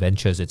Altara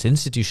Ventures, it's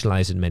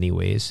institutionalized in many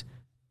ways.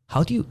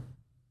 How do you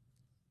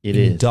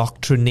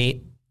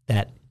indoctrinate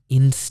that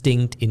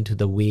instinct into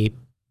the way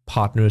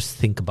partners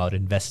think about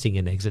investing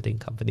and exiting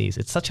companies?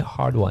 It's such a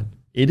hard one.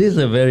 It is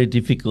a very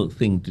difficult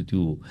thing to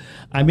do.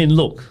 I mean,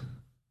 look,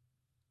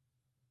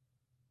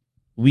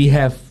 we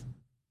have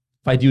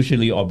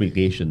fiduciary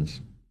obligations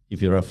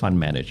if you're a fund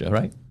manager,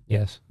 right?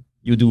 Yes.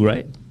 You do,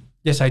 right?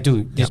 Yes, I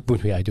do. This Boon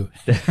Hwee, I do.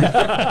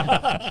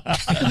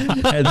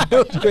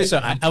 So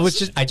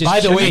I just.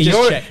 By the way,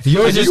 checked.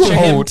 yours is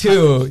hold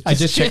too. I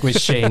just checked with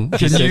Shane.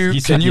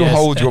 Can you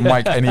hold your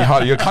mic any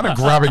harder? You're kind of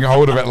grabbing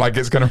hold of it like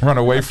it's going to run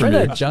away from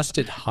Trying you. to adjust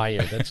it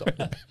higher. That's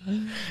all.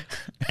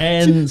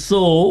 And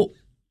so,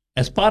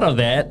 as part of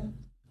that,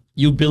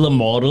 you build a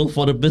model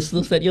for the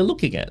business that you're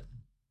looking at.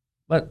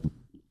 But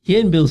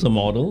Hien builds a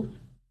model.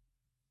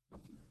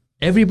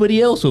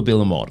 Everybody else will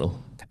build a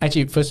model.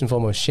 Actually, first and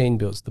foremost, Shane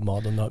builds the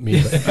model, not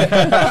me.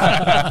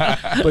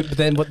 But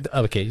then what?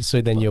 Okay,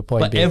 so then your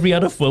point But being, every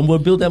other firm will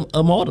build them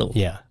a model.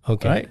 yeah,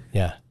 okay, Right?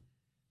 yeah,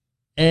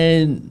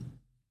 And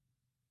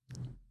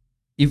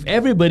if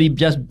everybody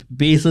just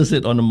bases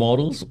it on the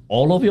models,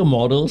 all of your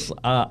models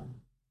are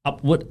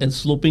upward and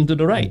sloping to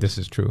the right. This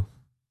is true.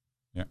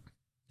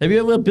 Have you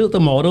ever built a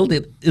model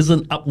that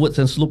isn't upwards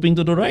and sloping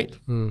to the right?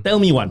 Tell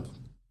me one.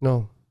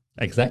 no,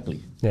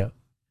 Exactly. yeah,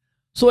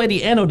 So at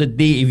the end of the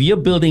day, if you're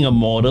building a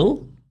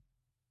model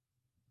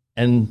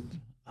and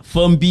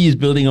firm B is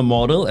building a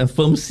model and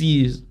firm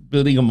C is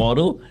building a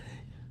model,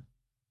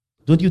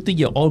 don't you think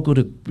you're all going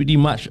to pretty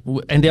much,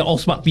 and they're all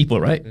smart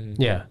people, right?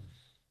 yeah,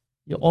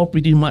 You're all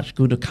pretty much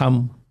going to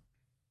come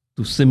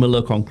to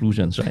similar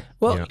conclusions, right?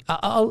 Well, Yeah.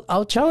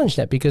 I'll challenge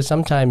that, because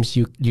sometimes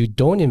you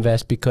don't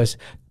invest because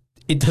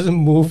it doesn't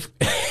move.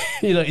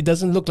 It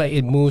doesn't look like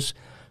it moves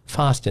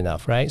fast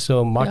enough, right?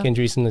 So Mark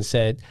Andreessen has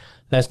said,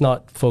 let's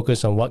not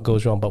focus on what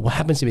goes wrong, but what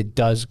happens if it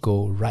does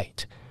go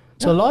right?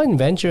 So a lot in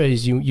venture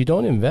is you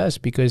don't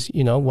invest because,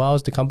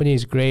 whilst the company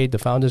is great, the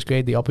founder is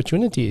great, the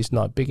opportunity is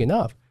not big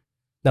enough.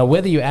 Now,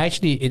 whether it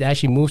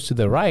actually moves to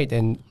the right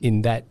and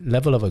in that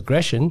level of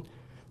aggression,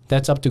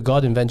 that's up to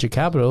God and venture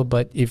capital.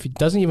 But if it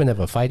doesn't even have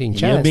a fighting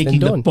chance, You're making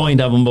then the don't.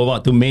 point I'm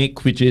about to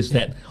make, which is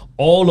that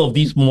all of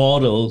these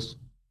models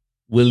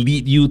will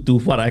lead you to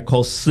what I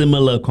call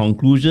similar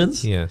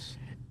conclusions. Yes.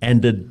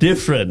 And the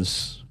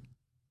difference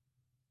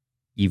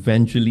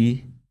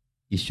eventually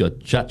is your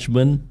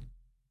judgment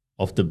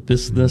of the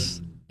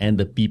business and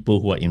the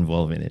people who are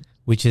involved in it,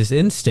 Which is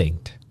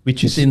instinct.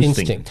 which is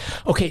instinct.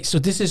 Okay, so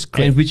this is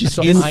great. And which is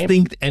So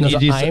instinct, and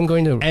it is. I am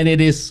going to. And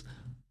it is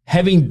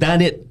having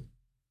done it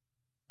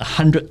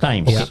 100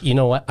 times. Okay, you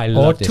know what? I Or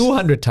love this.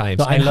 200 times.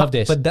 No, I And love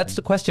this. But that's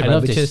the question, I right?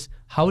 love Which this. is,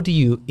 how do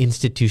you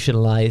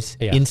institutionalize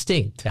Yeah.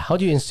 instinct? How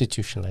do you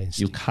institutionalize?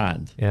 You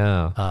can't.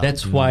 Yeah.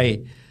 That's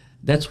why.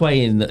 That's why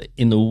in the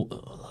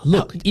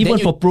look, even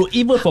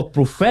for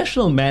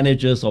professional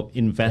managers of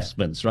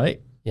investments,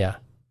 right? Yeah.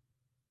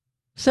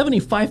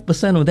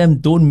 75% of them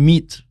don't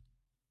meet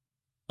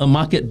a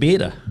market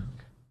beta.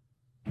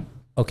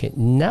 Okay,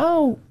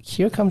 now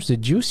here comes the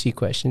juicy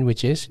question,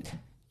 which is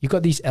you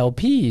got these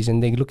LPs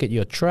and they look at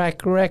your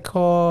track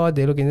record,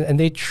 they look at and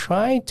they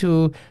try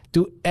to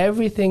do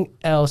everything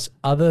else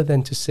other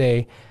than to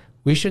say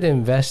we should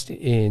invest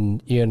in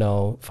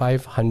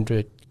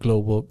 500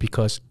 global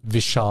because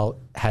Vishal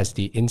has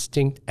the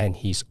instinct and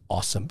he's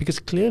awesome, because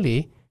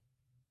clearly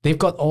they've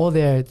got all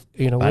their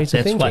But ways of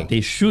that's thinking. what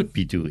they should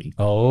be doing.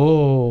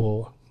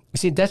 Oh, you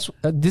see, this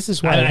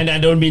is why. And I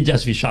don't mean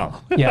just Vishal.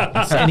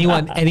 Yeah, So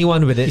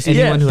anyone with it, See,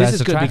 anyone who this has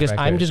is a good track because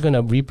I'm record. just going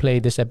to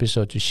replay this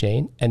episode to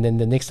Shane, and then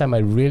the next time I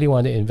really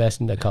want to invest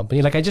in the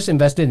company, like I just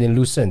invested in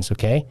Lucents,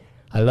 okay?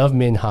 I love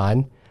Min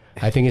Han.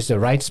 I think it's the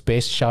right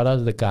space. Shout out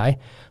to the guy.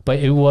 But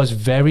it was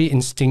very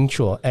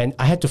instinctual, and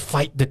I had to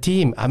fight the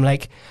team. I'm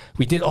like,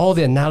 we did all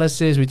the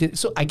analysis.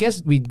 So I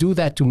guess we do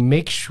that to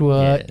make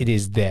sure it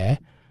is there.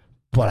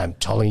 But I'm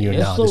telling you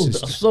now, this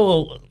is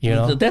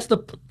That's the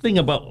thing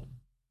about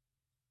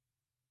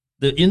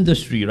the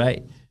industry,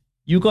 right?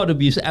 You got to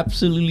be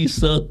absolutely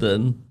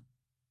certain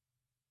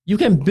you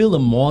can build a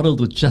model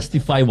to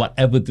justify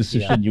whatever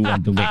decision you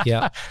want to make.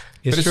 Yeah.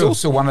 But it's true.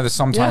 also one of the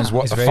sometimes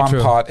what it's the very fun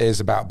true. part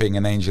is about being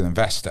an angel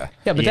investor.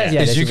 yeah, but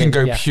Yeah. Is you can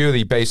go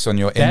purely based on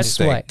your That's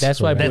why. instinct.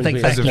 That's why. That's Boon Hwee-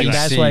 exactly right.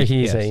 That's why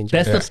he's Yes. an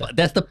angel.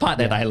 That's the part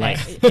that I like.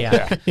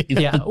 Yeah.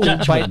 Yeah.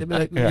 the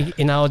judgment.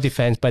 In our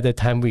defense, by the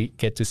time we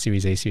get to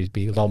Series A, Series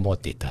B, a lot more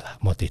data.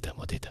 More data.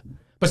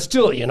 But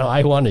still,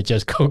 I want to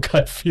just go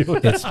gut feel.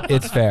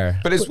 It's fair.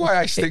 But it's why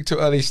I stick to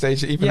early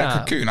stage. Even Yeah.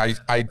 at Cocoon,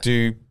 I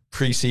do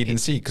pre-seed and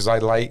seed because I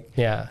like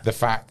Yeah. the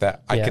fact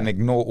that I Yeah. can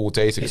ignore all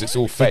data because it's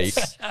all fake,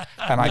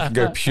 and I can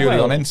go purely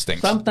on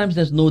instinct. Sometimes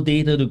there's no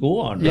data to go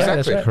on. Yeah, Right?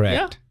 that's Exactly. right.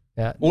 Correct.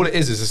 Yeah. All it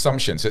is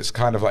assumptions. It's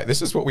kind of like,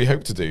 this is what we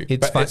hope to do.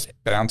 It's but fun- it's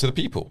down to the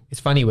people. It's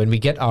funny when we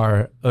get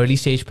our early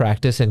stage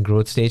practice and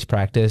growth stage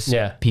practice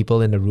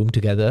people in a room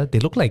together, they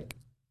look like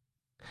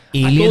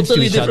aliens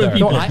Totally to each different other.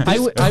 people. No,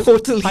 I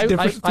Totally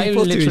different I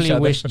people to each literally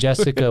other. wish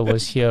Jessica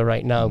was here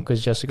right now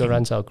because Jessica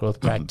runs our growth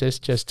practice.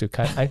 Just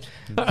to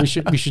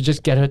we should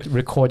just get her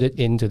recorded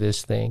into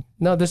this thing.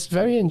 No, this is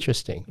very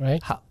interesting,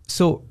 right?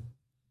 So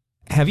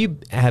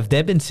have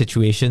there been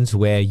situations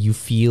where you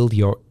feel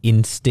your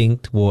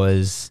instinct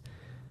was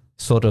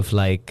sort of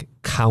like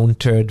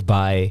countered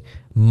by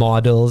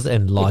models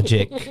and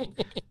logic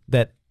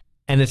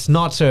and it's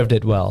not served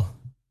it well?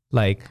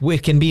 Like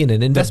it can be in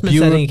an investment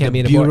setting, it can be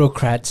in a board.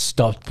 bureaucrats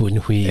stopped Boon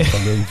Hwee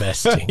from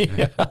investing.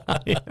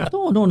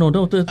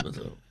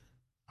 No.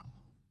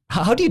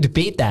 How do you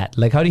debate that?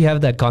 Like, how do you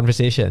have that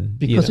conversation?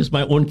 Because it's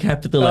my own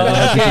capital.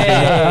 Okay,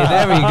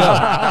 there we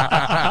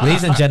go.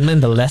 Ladies and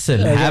gentlemen, the lesson: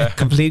 have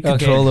complete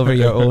control over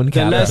your own The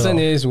capital. lesson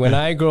is when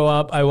I grow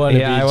up, I want to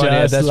be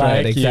just that's like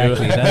right,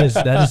 exactly. you. That is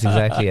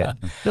exactly it.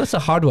 No, it's a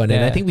hard one,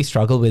 and I Yeah. think we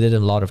struggle with it a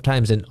lot of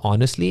times. And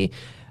honestly,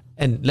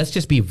 and let's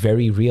just be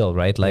very real,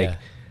 right? Like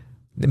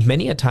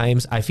many a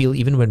times, I feel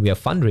even when we are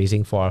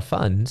fundraising for our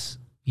funds,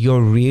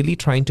 you're really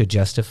trying to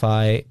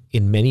justify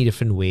in many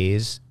different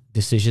ways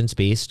decisions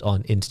based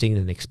on instinct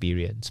and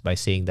experience by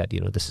saying that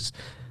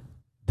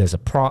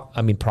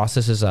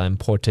processes are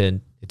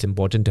important. It's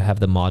important to have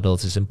the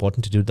models. It's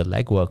important to do the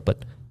legwork.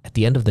 But at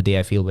the end of the day,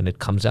 I feel when it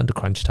comes down to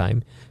crunch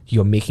time,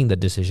 you're making the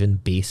decision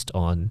based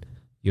on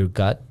your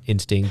gut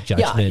instinct,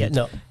 judgment,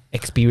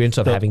 experience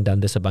of having done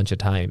this a bunch of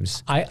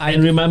times.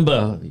 And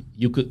remember,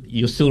 you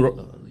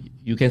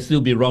can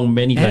still be wrong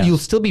many times. And you'll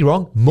still be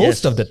wrong most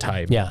Yes. of the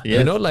time. Yeah.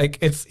 You know, like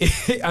it's,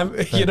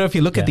 if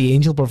you look at the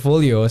angel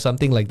portfolio or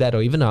something like that,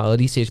 or even our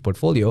early stage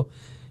portfolio,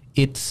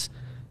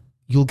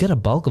 you'll get a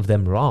bulk of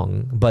them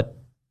wrong, but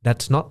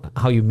that's not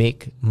how you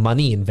make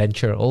money in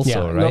venture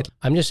also, right? No,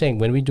 I'm just saying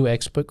when we do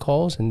expert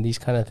calls and these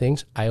kind of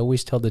things, I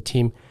always tell the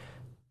team,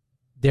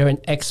 they're an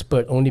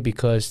expert only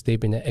because they've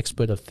been an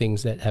expert of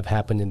things that have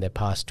happened in their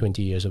past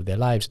 20 years of their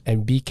lives.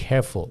 And be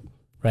careful,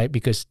 right?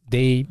 Because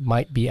they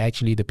might be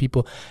actually the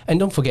people. And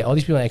don't forget, all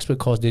these people on expert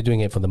calls, they're doing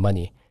it for the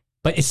money.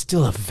 But it's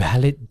still a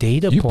valid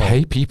data You point.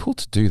 pay people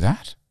to do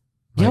that?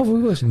 Yeah,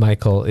 we was.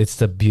 Michael, it's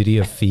the beauty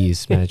of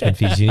fees, management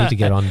fees. You need to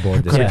get on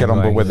board. Gotta get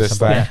on board with this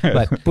thing.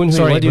 But Boon Hwee,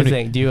 sorry, what do you Boon Hwee.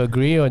 think? Do you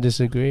agree or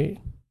disagree?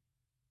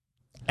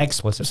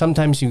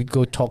 Sometimes you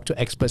go talk to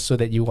experts so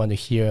that you want to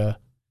hear.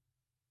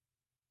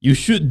 You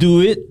should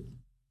do it,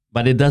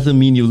 but it doesn't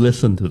mean you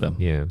listen to them.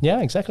 Yeah.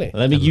 Yeah, exactly.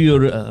 Let me give you.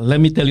 Let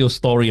me tell you a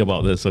story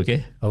about this.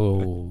 Okay.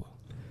 Oh,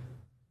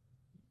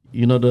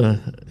 You know the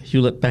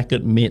Hewlett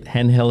Packard made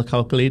handheld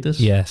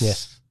calculators. Yes.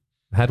 yes.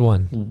 Had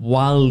one.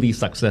 Wildly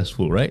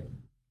successful, right?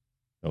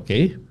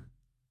 Okay.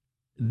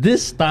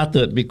 This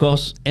started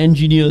because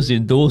engineers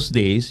in those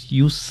days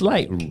used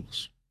slide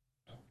rules.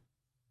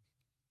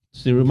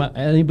 So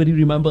anybody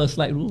remember a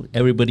slide rule?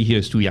 Everybody here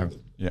is too young.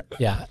 Yeah.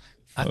 Yeah.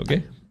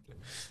 Okay.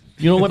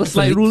 You know what a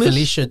slide rule is?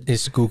 Felicia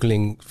is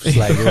Googling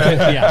slide rule.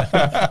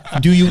 Yeah.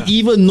 Do you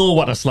even know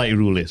what a slide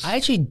rule is? I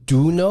actually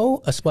do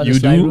know what You a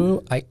slide do?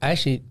 rule. I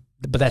actually,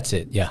 but that's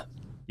it. Yeah.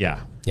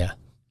 Yeah. Yeah.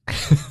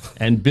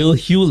 And Bill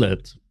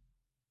Hewlett,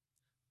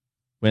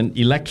 when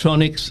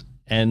electronics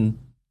and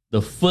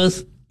the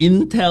first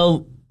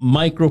Intel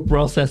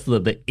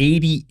microprocessor, the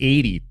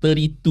 8080,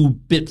 32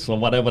 bits or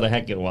whatever the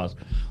heck it was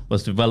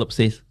developed,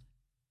 says,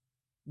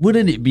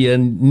 wouldn't it be a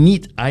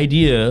neat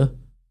idea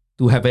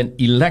to have an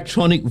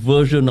electronic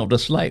version of the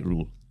slide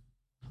rule?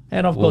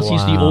 And of course,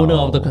 he's the owner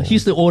of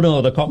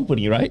the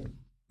company, right?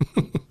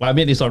 Well, I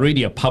mean, it's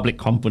already a public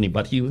company,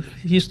 but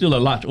he's still a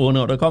large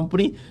owner of the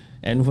company.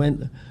 And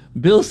when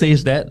Bill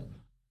says that,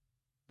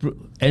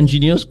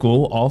 engineers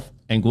go off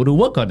and go to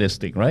work on this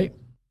thing, right?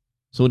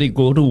 So they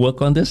go to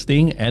work on this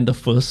thing, and the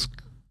first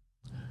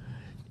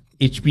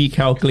HP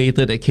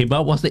calculator that came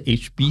out was the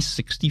HP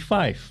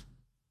 65.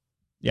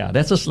 Yeah,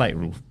 that's a slide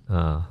rule.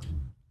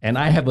 And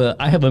I have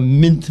a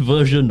mint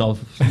version of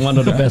one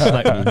of the best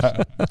slide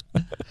rules.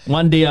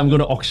 One day I'm going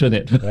to auction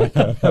it.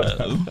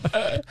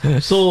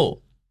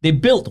 So they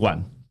built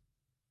one.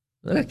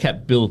 That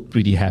kept Bill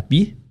pretty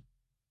happy.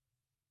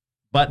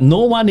 But no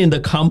one in the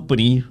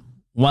company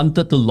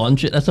wanted to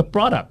launch it as a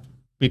product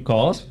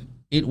because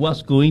it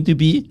was going to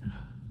be,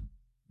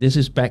 this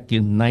is back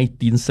in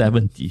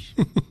 1970.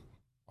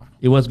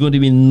 It was going to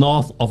be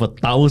north of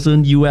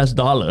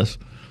 $1,000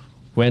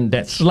 when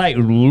that slide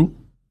rule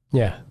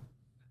Yeah.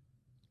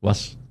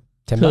 was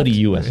 10 30 bucks?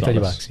 US dollars. 30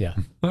 bucks, yeah.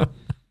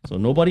 So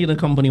nobody in the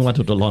company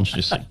wanted to launch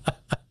this thing.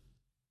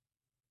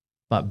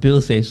 But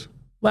Bill says,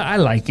 well, I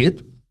like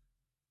it.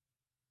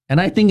 And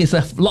I think it's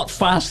a lot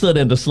faster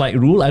than the slide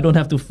rule. I don't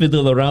have to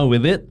fiddle around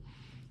with it.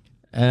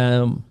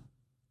 We're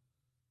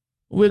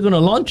going to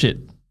launch it.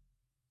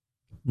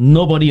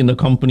 Nobody in the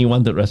company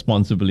wanted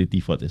responsibility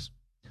for this.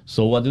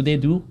 So what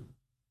do?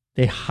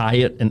 They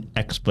hired an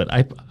expert.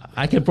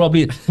 I can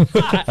probably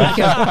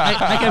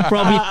I can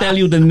probably tell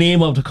you the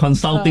name of the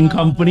consulting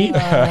company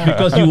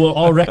because you will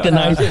all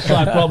recognize it. So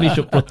I probably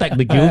should protect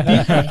the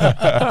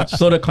guilty.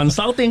 So the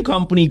consulting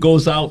company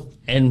goes out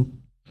and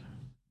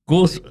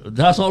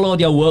does all of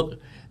their work.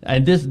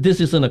 And this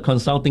isn't a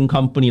consulting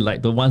company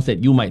like the ones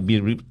that you might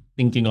be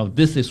thinking of.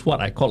 This is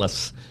what I call a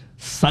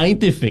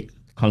scientific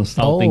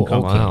consulting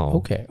company. Wow.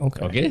 Okay.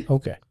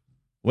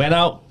 Went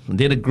out,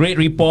 did a great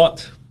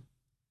report.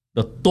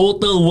 The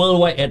total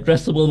worldwide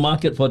addressable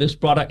market for this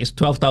product is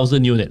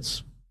 12,000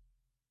 units.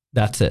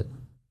 That's it.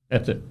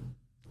 That's it.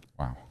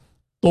 Wow.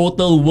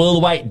 Total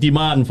worldwide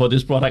demand for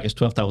this product is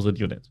 12,000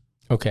 units.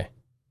 Okay.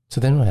 So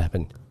then what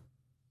happened?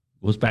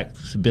 Goes back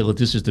to Bill,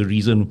 this is the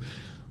reason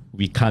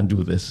we can't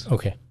do this.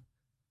 Okay.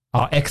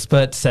 Our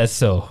expert says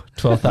so.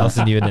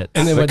 12,000 units.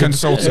 And then The what did-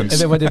 consultants.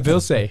 and then what did Bill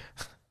say?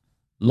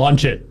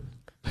 Launch it.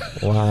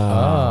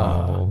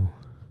 Wow.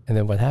 And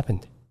then what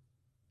happened?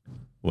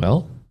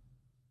 Well,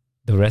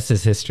 The rest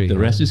is history. the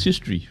rest is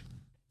history.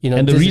 You know,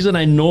 And the this- reason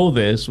I know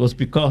this was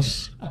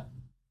because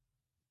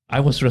I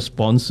was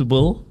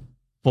responsible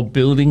for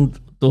building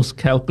those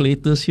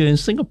calculators here in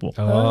Singapore.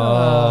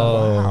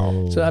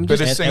 Oh. So I'm Bit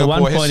just of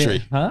Singapore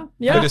history. Huh?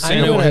 Bit of I'm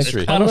Singapore gonna-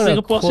 history. I'm Part of gonna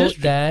Singapore's quote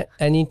history. that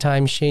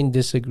anytime Shane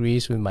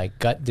disagrees with my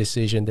gut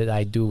decision that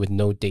I do with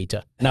no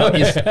data. Now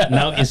is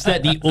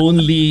that the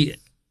only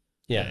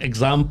Yeah.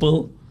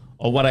 example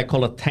of what I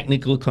call a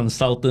technical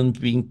consultant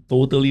being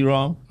totally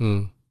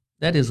wrong?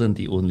 That isn't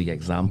the only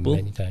example,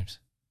 Many times.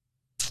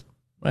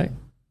 right?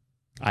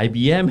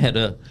 IBM had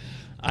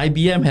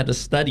a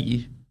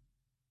study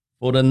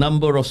for the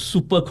number of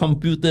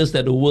supercomputers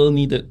that the world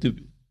needed to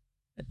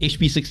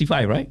HP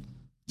 65, right?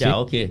 Yeah,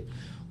 okay.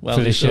 Well,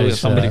 Felicia so is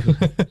somebody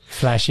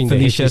flashing the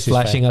Felicia's HP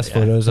flashing us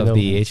photos of No.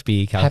 the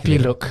HP Happy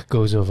calculator. look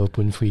goes over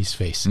Boon Hwee's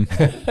face.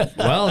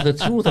 well, the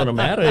truth of the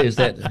matter is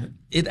that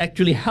it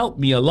actually helped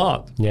me a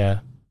lot Yeah.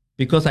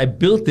 because I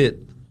built it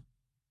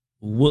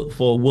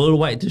for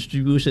worldwide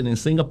distribution in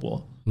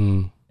Singapore.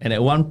 And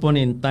at one point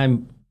in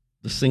time,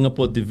 the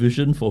Singapore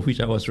division for which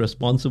I was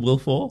responsible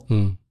for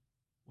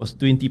was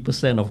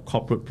 20% of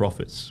corporate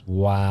profits.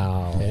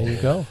 Wow. There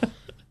you go.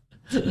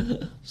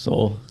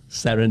 So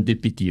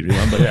serendipity,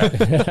 remember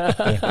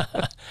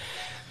that?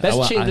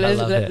 Let's change.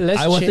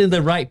 I was in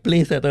the right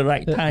place at the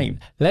right time.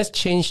 Let's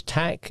change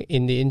tack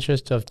in the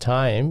interest of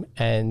time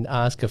and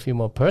ask a few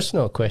more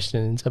personal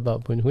questions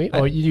about Boon Hwee.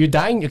 Or you're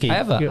dying? Okay, I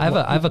have a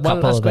one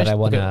couple last that I question.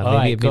 want to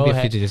Okay, maybe if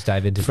we could just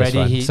dive into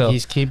Freddie, this one.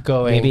 he's keep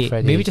going.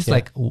 Maybe just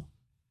like,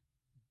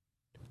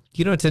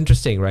 you know, it's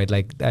interesting, right?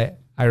 Like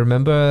I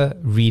remember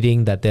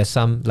reading that there's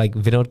some, like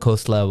Vinod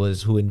Khosla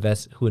was who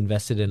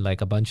invested in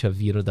like a bunch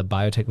of, you know, the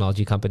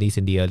biotechnology companies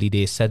in the early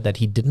days, said that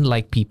he didn't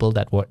like people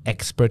that were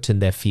experts in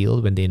their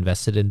field when they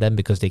invested in them,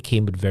 because they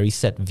came with very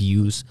set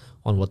views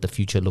on what the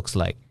future looks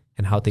like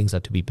and how things are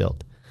to be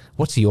built.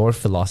 What's your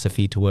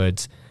philosophy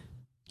towards,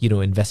 you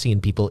know, investing in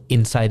people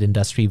inside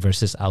industry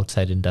versus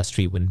outside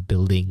industry when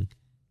building,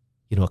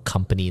 you know, a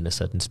company in a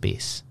certain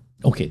space?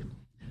 Okay.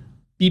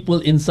 People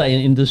inside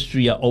an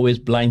industry are always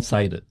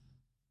blindsided.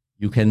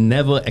 You can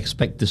never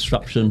expect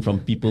disruption from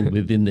people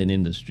within an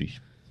industry.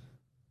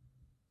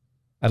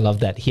 I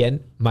love that.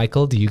 Hien,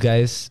 Michael, do you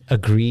guys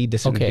agree,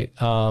 disagree?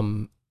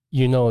 Okay.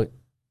 You know,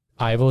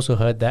 I've also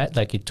heard that,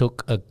 like, it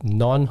took a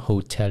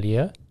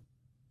non-hotelier,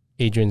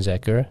 Adrian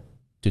Zecker,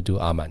 to do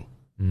Aman,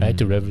 right?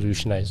 To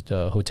revolutionize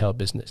the hotel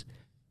business.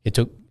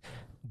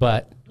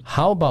 But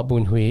how about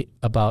Boon Hwee,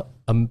 about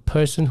a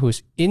person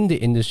who's in the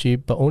industry,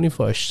 but only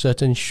for a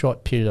certain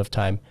short period of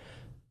time,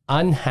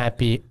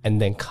 unhappy,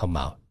 and then come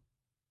out?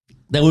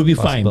 That would be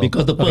fine,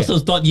 because the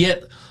person's not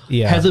yet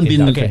hasn't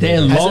been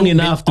there long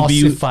enough to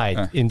be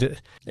ossified.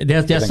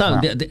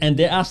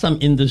 There are some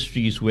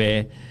industries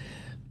where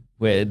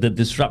the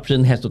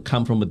disruption has to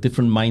come from a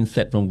different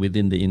mindset from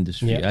within the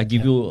industry.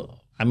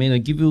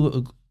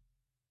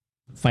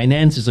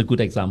 Finance is a good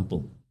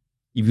example.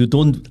 If you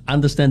don't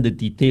understand the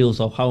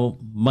details of how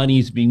money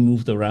is being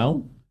moved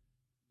around,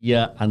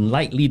 you're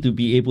unlikely to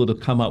be able to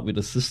come up with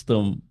a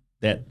system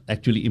that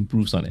actually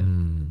improves on it,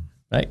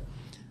 right?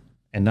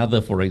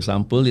 Another, for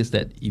example, is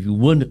that if you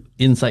weren't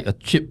inside a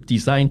chip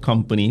design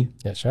company,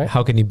 that's right.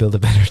 How can you build a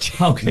better chip?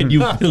 How can you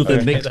build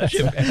the next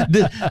chip?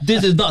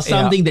 This is not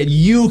something that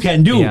you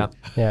can do.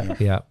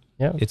 Yeah.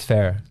 It's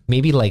fair.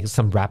 Maybe like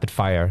some rapid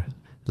fire,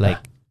 like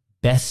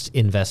best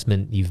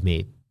investment you've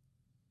made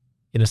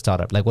in a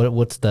startup. Like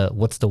what's the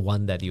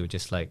one that you were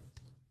just like,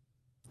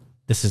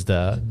 this was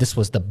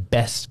the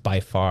best by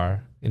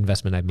far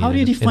investment I've made. How do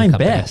you define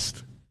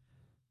best?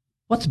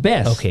 What's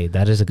best? Okay,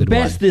 that is a good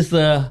one. Best is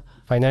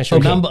financial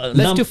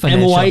let's do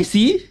financial.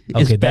 MOIC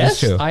is best.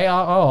 True.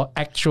 IRR,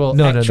 actual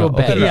No. bet.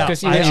 Okay,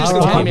 Because you get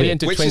 20 million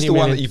to 20 million. Which is the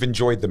one that you've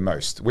enjoyed the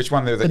most? Which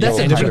one that that's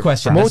a different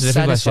question. Most That's a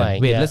different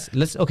satisfying. question.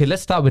 Wait,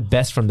 let's start with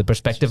best from the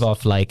perspective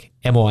of like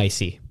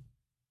MOIC.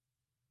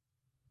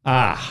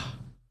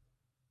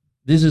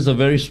 This is a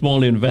very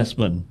small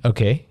investment.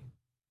 Okay.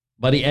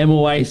 But the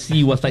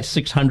MOIC was like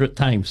 600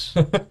 times.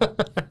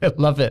 I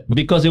love it.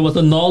 Because it was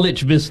a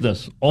knowledge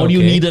business. All you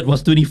needed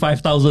was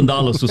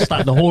 $25,000 to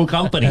start the whole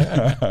company.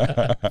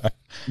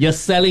 You're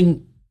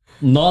selling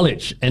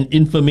knowledge and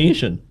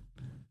information.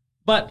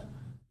 But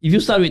if you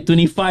start with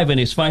 25 and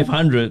it's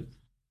 500,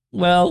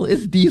 well,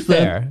 it's decent.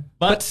 Fair.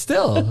 But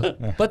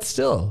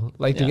still,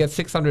 like to get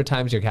 600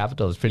 times your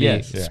capital is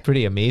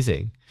pretty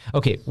amazing.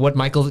 Okay, what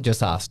Michael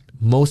just asked,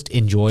 most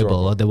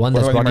enjoyable, or the one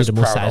that's brought you the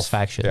most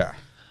satisfaction. Yeah.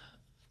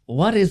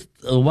 What is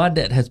the one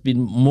that has been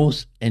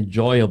most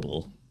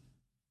enjoyable?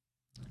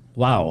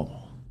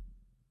 Wow.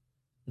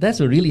 That's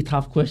a really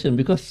tough question,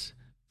 because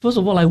first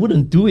of all, I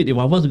wouldn't do it if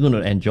I wasn't going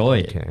to enjoy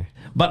it. Okay.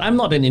 But I'm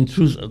not an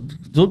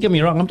intrusive, don't get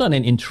me wrong, I'm not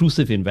an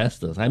intrusive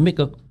investor. I make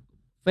a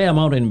fair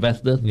amount of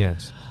investors.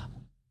 Yes.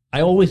 I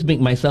always make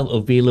myself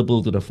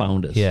available to the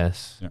founders.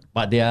 Yes. Yeah.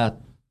 But there are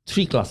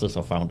three classes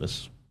of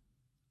founders.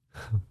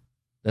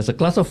 There's a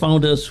class of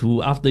founders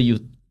who, after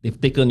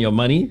they've taken your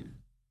money,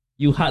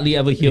 you hardly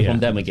ever hear from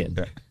them again.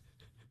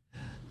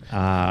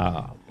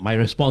 Yeah. My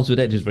response to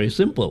that is very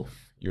simple.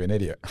 You're an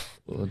idiot.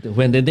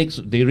 When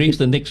they raise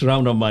the next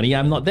round of money,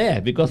 I'm not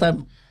there because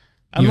I'm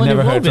You've not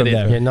never involved heard in from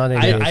it. them. You're not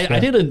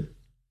engaged.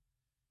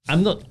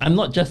 I'm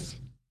not just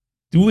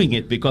doing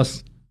it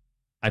because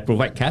I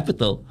provide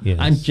capital. Yes.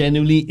 I'm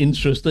genuinely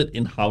interested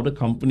in how the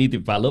company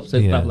develops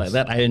and stuff Yes. like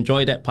that. I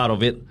enjoy that part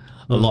of it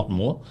a lot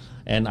more.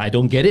 And I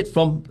don't get it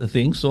from the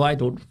thing, so I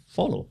don't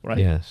follow, right?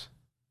 Yes.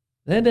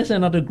 Then there's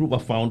another group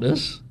of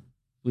founders,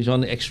 which on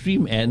the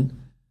extreme end,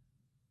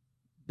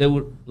 they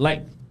would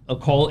like a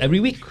call every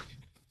week.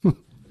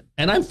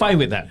 And I'm fine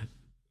with that.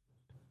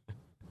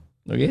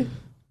 Okay?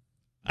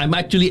 I'm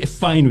actually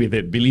fine with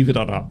it, believe it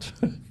or not.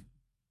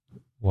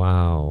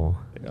 Wow.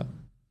 Yeah.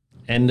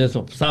 And there's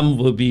some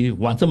will be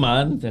once a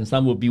month and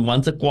some will be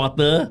once a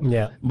quarter.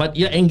 Yeah. But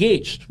you're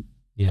engaged.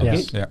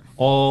 Yes. Yeah.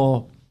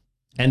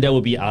 And there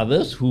will be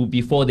others who,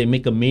 before they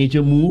make a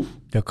major move,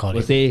 They'll call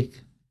will you. say,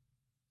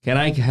 can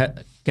I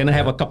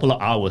have a couple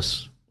of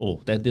hours? Oh,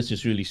 this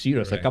is really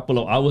serious. Right. A couple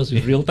of hours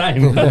is real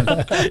time.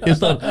 It's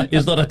not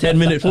a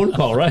 10-minute phone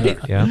call, right?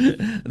 Yeah.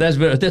 That's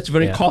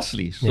very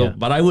costly. So, Yeah.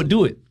 but I would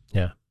do it.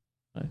 Yeah.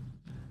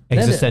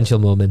 Existential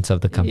moments of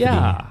the company.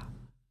 Yeah.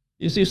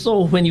 You see,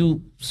 so when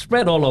you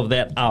spread all of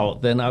that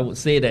out, then I would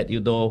say that,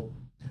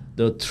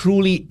 the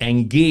truly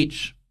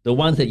engaged, the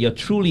ones that you're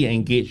truly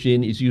engaged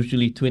in is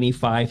usually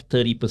 25,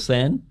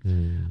 30%.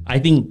 I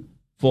think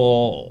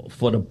for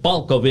the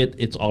bulk of it,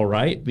 it's all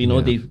right. You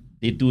know,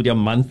 they do their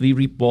monthly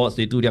reports,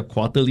 they do their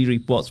quarterly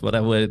reports,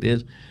 whatever it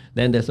is.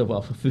 Then there's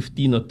about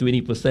 15 or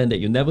 20% that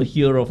you never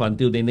hear of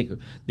until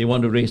they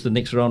want to raise the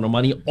next round of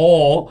money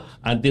or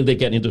until they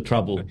get into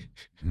trouble.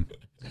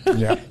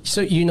 Yeah.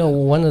 So, you know,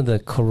 one of the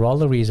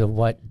corollaries of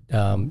what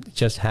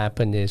just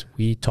happened is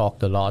we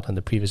talked a lot on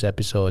the previous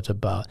episodes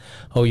about,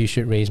 you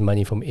should raise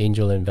money from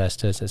angel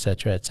investors, et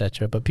cetera, et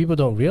cetera. But people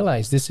don't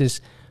realize this is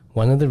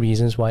one of the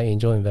reasons why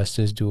angel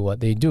investors do what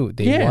they do.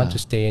 They want to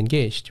stay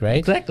engaged, right?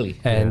 Exactly.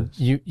 And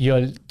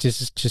you're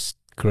just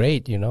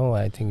great, you know.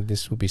 I think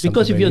this would be something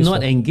Because if very you're useful.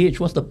 not engaged,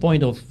 what's the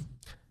point of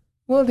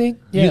What's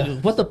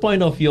the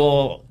point of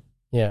your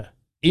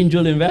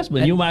angel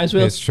investment? You might as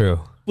well It's true.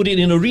 put it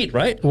in a REIT,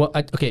 right? Well,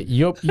 okay,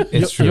 you're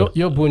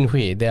Boon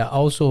Hwee. There are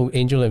also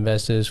angel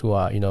investors who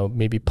are, you know,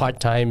 maybe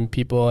part-time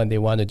people and they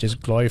want to just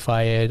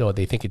glorify it or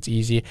they think it's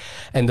easy.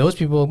 And those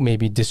people may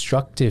be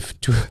destructive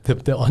to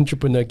the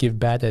entrepreneur, give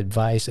bad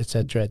advice,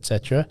 etc.,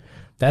 etc.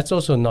 That's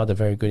also not a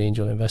very good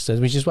angel investor,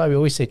 which is why we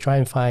always say try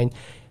and find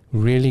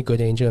really good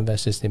angel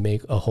investors. They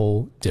make a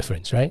whole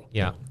difference, right?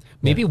 Yeah.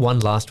 Maybe one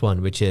last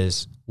one, which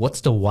is,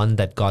 what's the one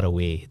that got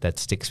away that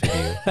sticks with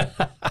you?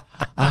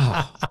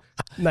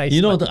 Nice.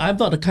 You know, I'm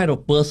not the kind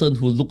of person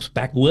who looks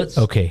backwards.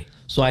 Okay.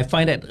 So I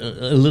find that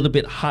a little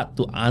bit hard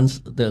to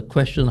answer, the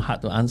question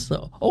hard to answer.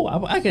 Oh,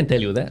 I can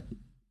tell you that.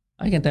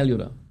 I can tell you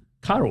that.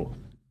 Carol.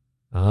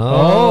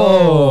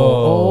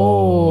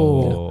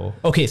 Oh.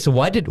 Okay, so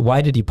why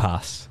did he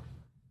pass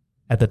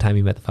at the time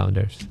you met the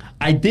founders?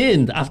 I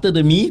didn't. After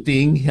the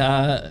meeting,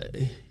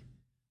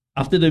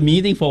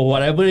 for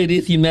whatever it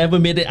is, he never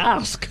made it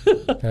ask.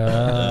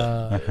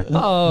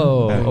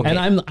 Oh. And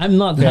I'm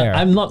not Fair.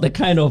 the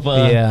kind of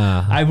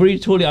Yeah. I've already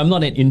told you I'm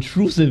not an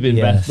intrusive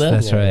investor.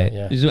 Yes, that's right.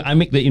 Yeah. So I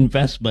make the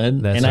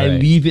investment That's and I right.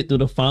 leave it to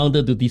the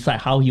founder to decide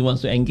how he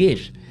wants to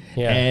engage.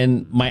 Yeah.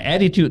 And my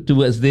attitude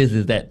towards this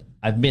is that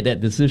I've made that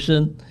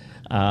decision.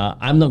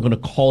 I'm not going to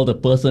call the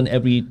person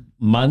every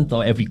month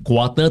or every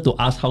quarter to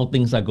ask how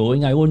things are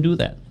going. I won't do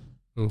that.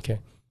 Okay.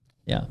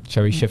 Yeah.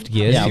 Shall we shift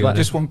gears? Yeah, but-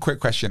 Just one quick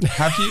question.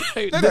 Have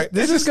you?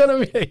 This is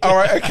gonna be All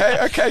right.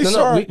 Okay. No,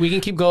 Sorry. we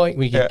can keep going.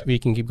 We can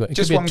keep going. It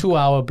Just could be one- a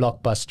 2-hour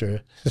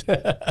blockbuster.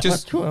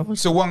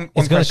 So one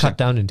It's going to question. cut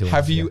down into one.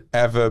 Have you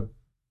ever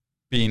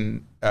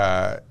been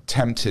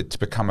tempted to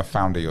become a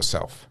founder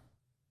yourself?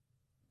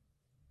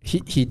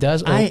 He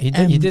does. I He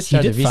am- did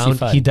start a VC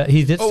fund.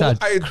 He did start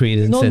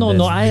Credence. No. and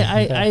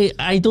then-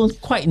 I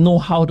don't quite know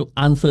how to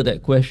answer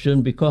that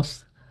question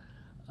because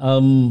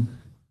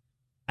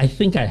I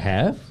think I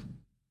have.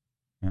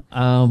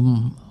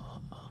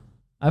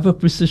 I have a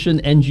precision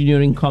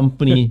engineering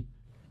company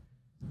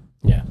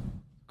Yeah.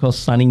 called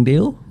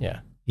Sunningdale Yeah.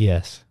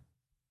 Yes.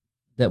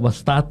 that was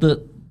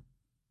started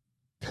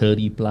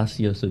 30 plus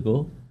years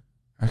ago.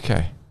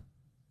 Okay.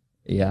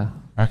 Yeah.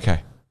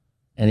 Okay.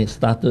 And it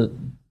started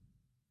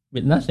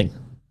with nothing.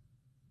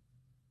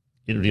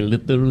 It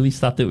literally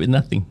started with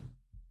nothing.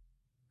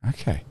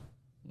 Okay.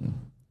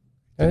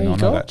 There Did you not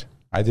know go. that.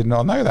 I did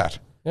not know that.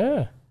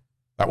 Yeah.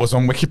 That was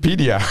on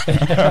Wikipedia.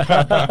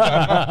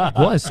 It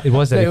was.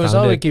 That It he was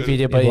on founded.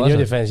 Wikipedia, It but in your wasn't.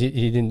 defense, he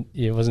didn't.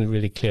 It wasn't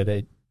really clear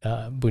that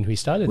Boon Hwee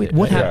started Wait, it.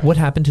 what, right? what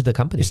happened to the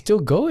company? It's still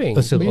going.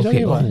 Oh, still, What are you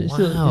okay. talking Oh, about? It's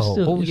still- wow. it's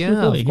still- Oh, it's yeah,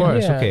 still of going.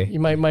 course. Yeah. Okay.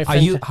 My Are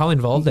you how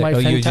involved? my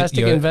are you fantastic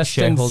you're a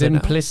investor in shareholder now?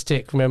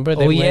 Simplistic? Remember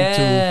they Oh, went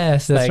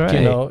yes, to that's like right.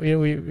 you know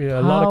we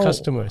a lot of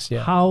customers.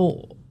 Yeah.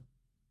 How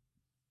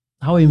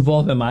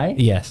involved am I?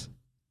 Yes.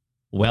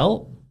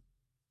 Well,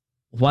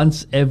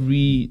 once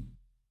every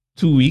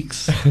 2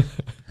 weeks,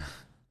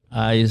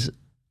 I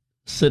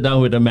sit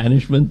down with the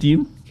management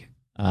team.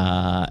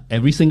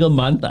 Every single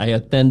month, I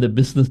attend the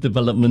business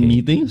development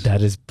meetings.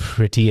 That is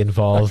pretty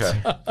involved.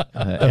 Okay.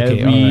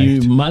 Okay, Every all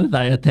right. month,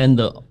 I attend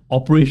the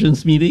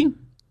operations meeting.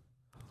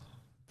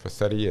 For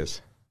 30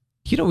 years.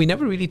 You know, we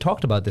never really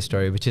talked about this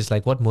story, which is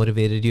like what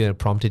motivated you and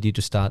prompted you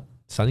to start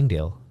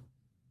Sunningdale?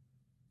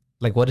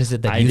 Like, what is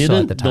it that I you saw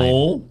at the didn't time?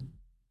 know.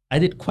 I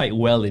did quite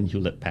well in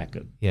Hewlett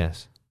Packard,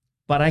 Yes.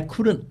 but I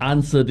couldn't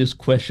answer this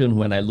question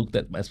when I looked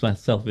at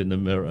myself in the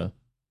mirror.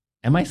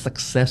 Am I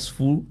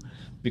successful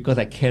because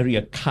I carry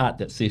a card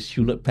that says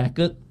Hewlett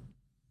Packard?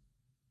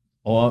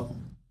 Or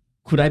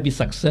could I be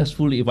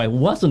successful if I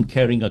wasn't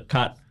carrying a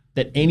card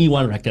that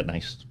anyone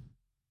recognized?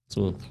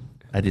 So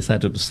I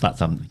decided to start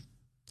something.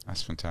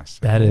 That's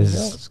fantastic. That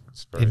is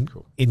That's very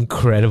cool.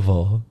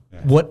 incredible.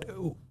 Yeah. What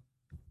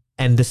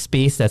and the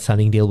space that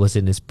Sunningdale was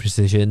in is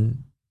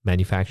precision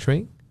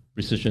manufacturing,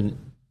 Precision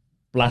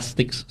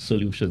plastics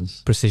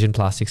solutions. precision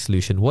plastic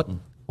solution.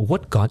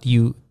 What got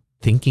you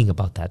thinking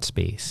about that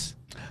space?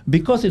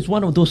 Because it's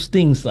one of those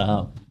things,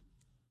 I'll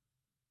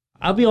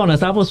be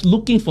honest, I was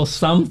looking for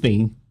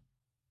something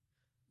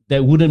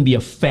that wouldn't be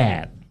a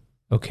fad,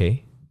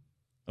 Okay.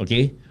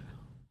 okay?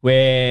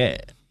 Where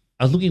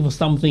I was looking for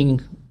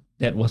something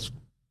that was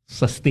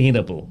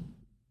sustainable,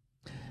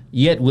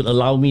 yet would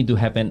allow me to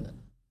have an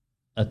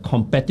a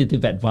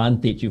competitive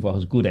advantage if I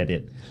was good at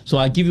it. So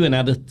I'll give you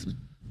another,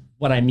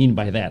 what I mean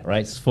by that,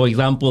 right? For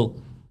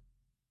example,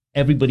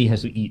 everybody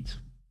has to eat.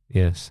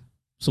 Yes.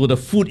 So the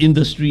food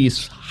industry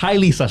is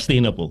highly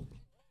sustainable.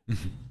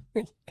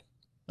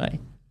 Right?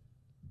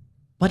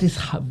 But it's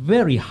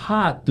very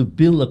hard to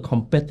build a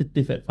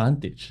competitive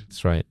advantage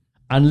That's right.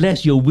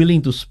 unless you're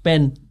willing to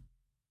spend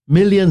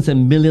millions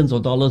and millions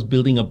of dollars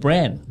building a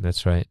brand,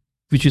 That's right.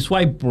 which is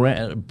why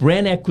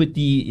brand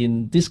equity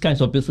in these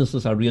kinds of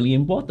businesses are really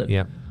important.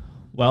 Yeah.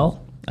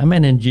 Well, I'm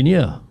an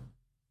engineer.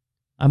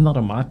 I'm not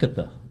a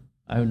marketer.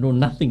 I know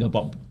nothing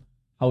about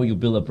how you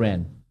build a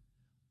brand.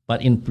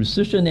 But in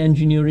precision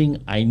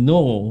engineering, I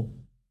know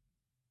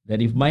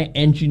that if my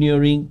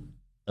engineering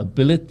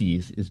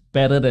abilities is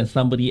better than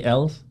somebody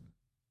else,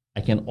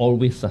 I can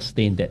always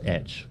sustain that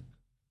edge.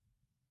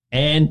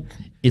 And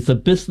it's a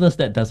business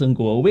that doesn't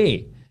go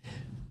away.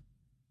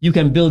 You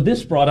can build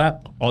this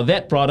product or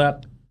that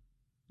product,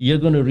 you're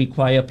going to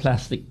require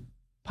plastic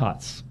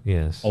parts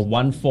Yes. of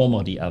one form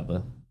or the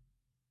other.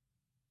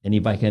 And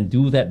if I can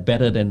do that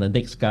better than the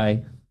next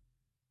guy,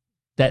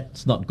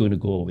 that's not going to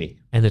go away.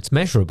 And it's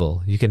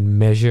measurable. You can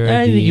measure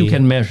And the... you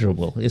can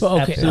measurable. It's Well,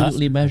 okay,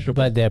 absolutely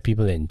measurable. But there are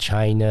people in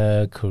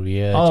China,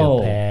 Korea, Oh,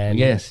 Japan.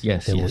 yes.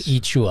 They will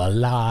eat you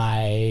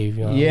alive.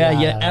 You know, Yeah,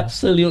 you're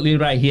absolutely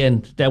right here.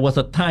 And there was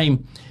a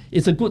time,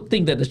 it's a good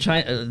thing that the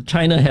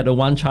China had a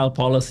one-child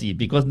policy,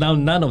 because now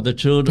none of the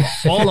children,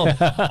 all of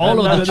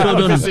the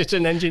children,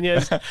 precision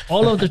engineers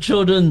all of the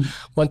children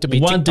want to be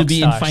in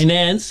stars.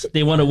 finance.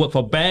 They want to work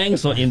for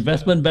banks or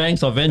investment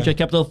banks or venture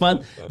capital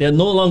fund. They're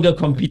no longer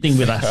competing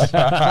with us.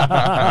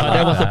 But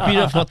there was a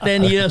period for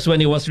 10 years when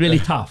it was really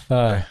tough.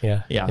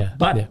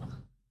 But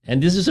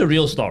and this is a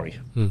real story.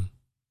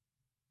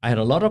 I had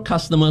a lot of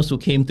customers who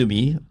came to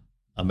me,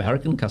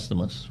 American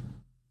customers,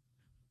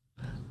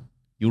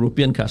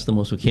 European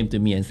customers who came to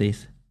me and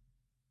says,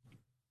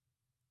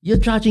 "You're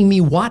charging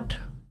me what?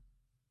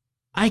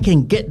 I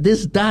can get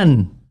this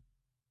done.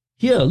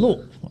 Here,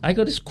 look, I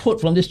got this quote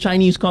from this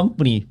Chinese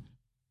company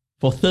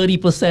for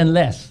 30%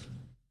 less.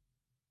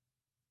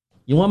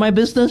 You want my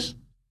business?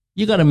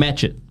 You got to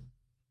match it."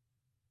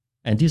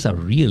 And these are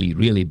really,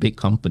 really big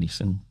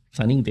companies. And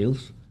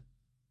Sunningdale's,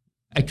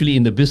 actually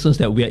in the business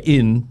that we are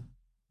in,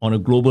 on a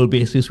global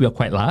basis, we are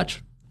quite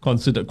large,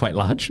 considered quite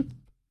large.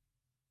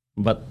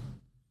 But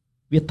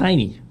we're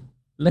tiny,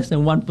 less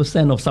than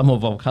 1% of some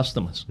of our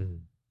customers.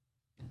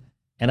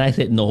 And I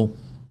said, no,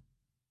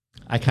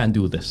 I can't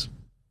do this.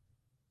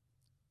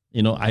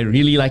 You know, I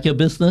really like your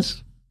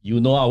business. You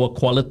know our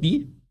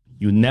quality.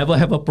 You never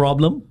have a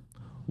problem.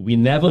 We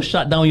never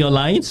shut down your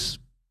lines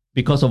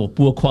because of a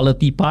poor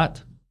quality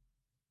part.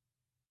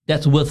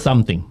 That's worth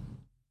something.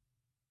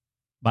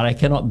 But I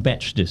cannot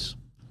match this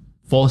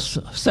for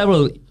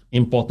several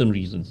important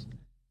reasons.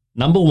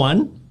 Number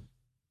one,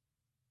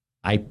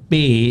 I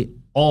pay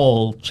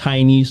all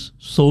Chinese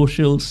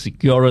social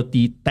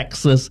security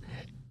taxes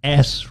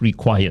as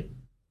required.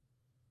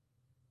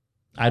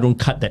 I don't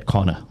cut that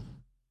corner.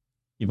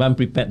 If I'm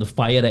prepared to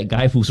fire that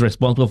guy who's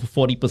responsible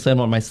for 40%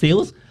 of my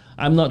sales,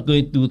 I'm not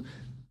going to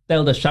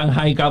tell the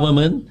Shanghai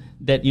government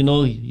that, you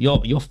know, your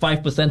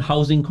 5%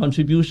 housing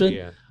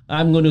contribution,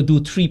 I'm going to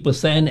do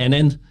 3% and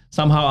then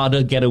somehow or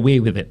other get away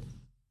with it.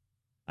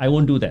 I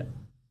won't do that.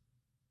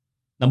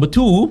 Number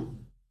two,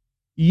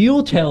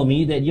 you tell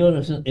me that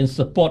you're in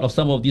support of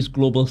some of these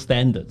global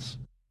standards.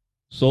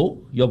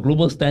 So your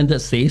global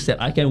standard says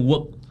that I can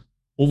work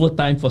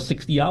overtime for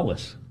 60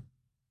 hours.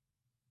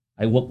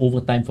 I work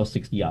overtime for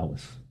 60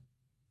 hours.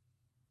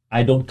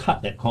 I don't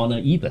cut that corner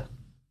either.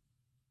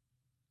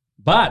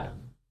 But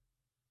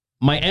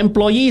my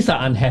employees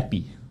are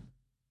unhappy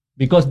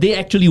because they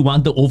actually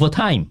want the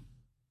overtime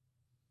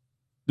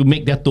to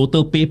make their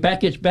total pay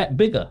package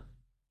bigger.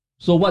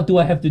 So what do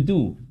I have to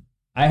do?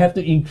 I have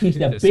to increase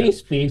their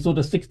base pay so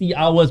the 60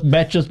 hours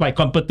matches my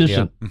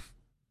competition.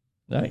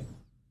 Right?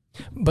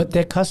 But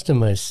their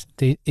customers,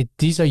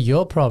 these are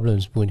your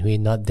problems, Boon Hwee,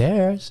 not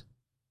theirs.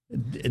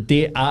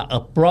 They are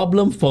a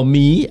problem for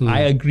me.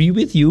 I agree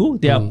with you.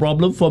 They are a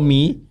problem for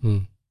me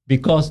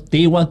because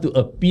they want to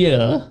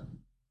appear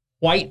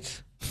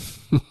white,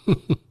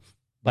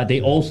 but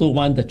they also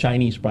want the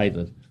Chinese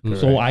prices.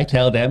 So I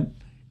tell them,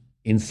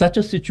 in such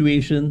a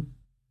situation,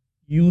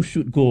 you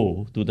should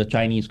go to the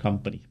Chinese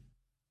company.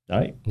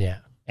 Right? Yeah.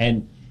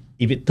 And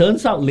if it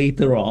turns out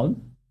later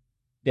on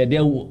that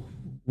they're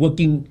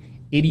working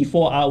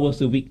 84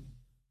 hours a week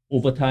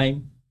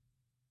overtime,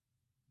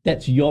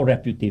 that's your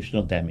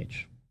reputational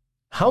damage.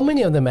 How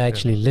many of them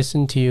actually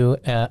listen to you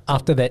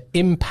after that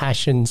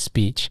impassioned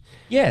speech?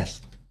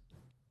 Yes.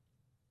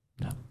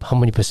 How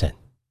many percent?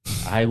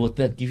 I will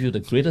give you the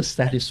greatest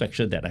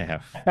satisfaction that I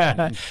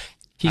have.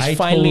 He's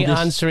finally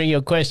answering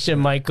your question,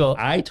 Michael.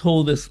 I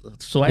told this,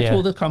 so I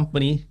told the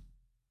company,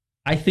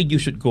 I think you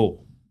should go.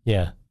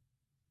 Yeah.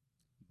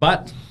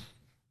 But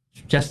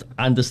just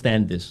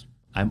understand this.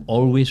 I'm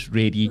always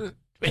ready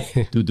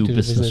to do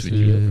business with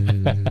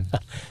you.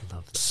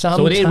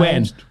 So they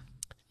went.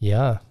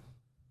 Yeah.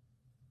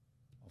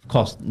 Of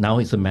course, now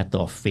it's a matter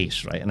of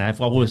face, right? And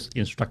I've always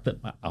instructed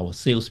our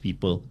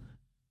salespeople,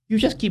 You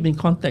just keep in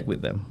contact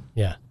with them.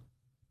 Yeah.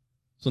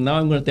 So now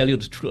I'm going to tell you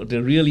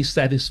the really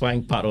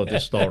satisfying part of the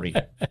story.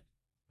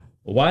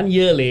 1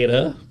 year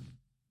later,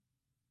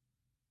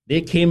 they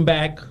came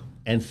back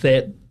and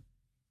said,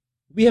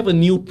 we have a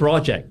new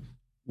project.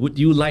 Would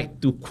you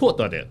like to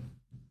quote on it?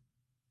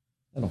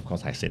 And of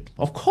course I said,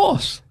 of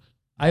course.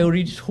 I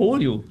already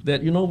told you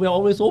that, we're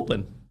always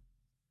open.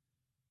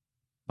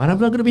 But I'm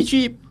not going to be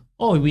cheap.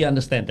 Oh, we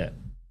understand that.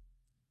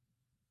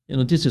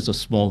 This is a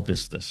small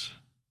business.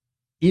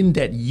 In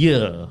that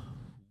year,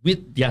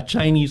 with their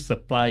Chinese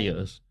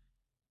suppliers,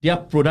 their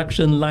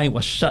production line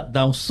was shut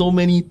down so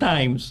many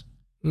times,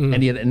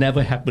 and it had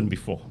never happened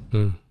before.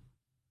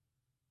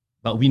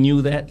 But we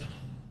knew that.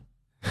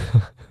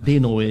 They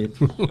know it.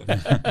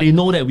 They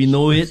know that we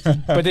know it.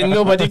 But then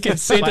nobody can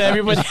say to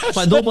everybody else.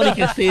 But nobody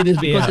can say this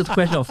because it's a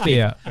question of faith.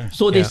 Yeah.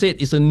 So they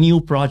said it's a new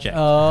project.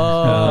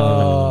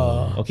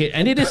 Oh. Okay,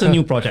 and it is a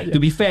new project, to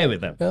be fair with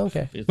them.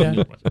 Okay. It's a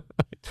new project.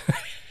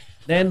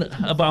 Then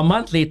about a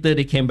month later,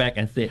 they came back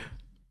and said,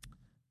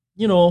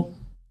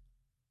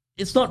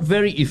 it's not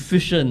very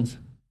efficient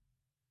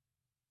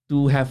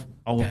to have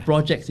our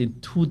projects in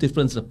 2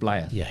 different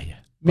suppliers. Yeah.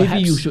 Maybe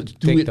Perhaps you should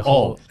do take it the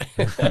all.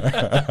 whole-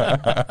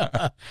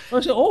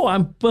 I said,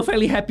 I'm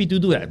perfectly happy to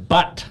do that.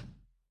 But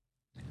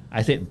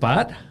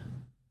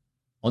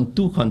on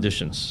 2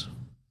 conditions.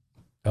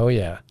 Oh,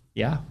 yeah.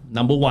 Yeah.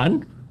 Number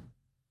 1,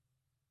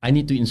 I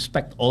need to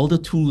inspect all the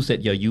tools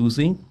that you're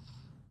using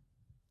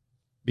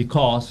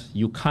because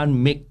you can't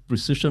make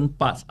precision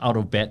parts out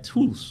of bad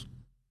tools.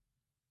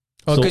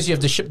 Oh, So- because you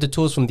have to ship the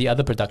tools from the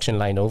other production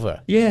line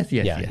over. Yes.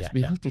 Yeah.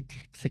 We have to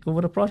take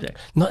over the project.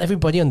 Not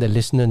everybody on the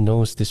listener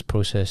knows this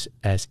process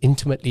as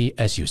intimately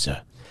as you,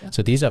 sir.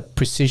 So these are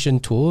precision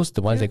tools,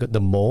 the ones that got the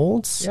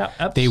molds. Yeah,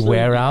 They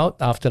wear absolutely. out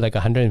after like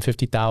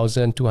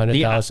 150,000,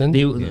 200,000. might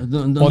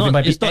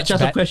be It's not etched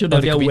just a back, question or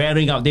of they they're could be-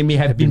 wearing out. They may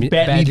have been been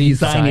badly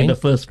designed in the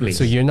first place.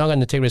 So you're not going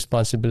to take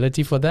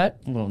responsibility for that?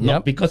 Well,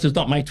 not because it's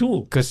not my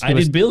tool. Because I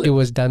didn't build it it.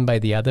 was done by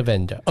the other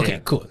vendor. Okay, Yeah.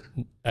 cool.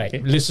 All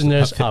right,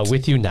 listeners are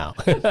with you now.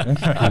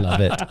 I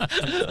love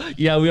it.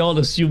 Yeah, we all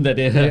assume that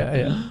they have.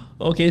 Yeah.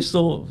 Okay,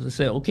 so they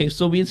said,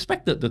 so we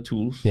inspected the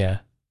tools Yeah.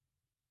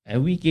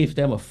 and we gave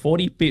them a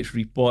 40-page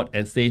report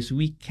and says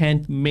we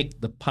can't make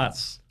the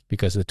parts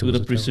Because the to tools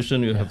the are-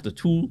 precision you have the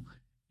tool,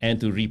 and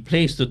to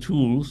replace the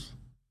tools.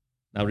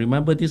 Now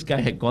remember, this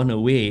guy had gone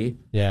away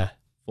Yeah.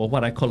 for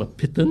what I call a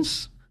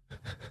pittance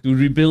to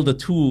rebuild the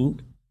tool.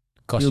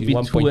 Cost It'll you be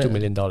 $1.2 two-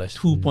 million.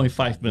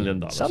 $2.5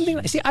 million. Something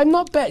like, see, I'm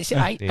not bad. See,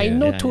 I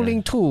know yeah,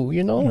 tooling too,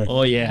 you know?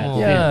 Oh yeah,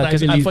 Yeah, I because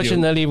believe you.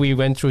 unfortunately we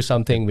went through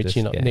something which,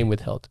 This guy. name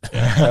withheld.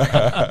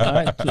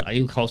 Alright,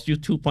 it'll cost you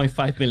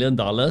 $2.5 million.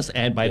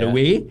 And by the Yeah.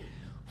 way,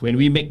 when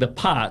we make the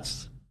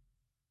parts,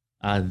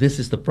 this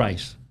is the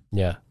price,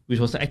 Yeah. which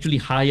was actually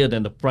higher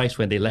than the price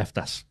when they left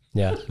us.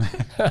 Yeah.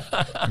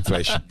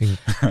 Inflation.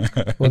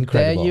 Well,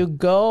 there you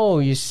go.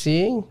 You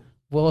see?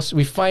 Well,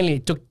 we finally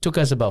took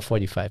us about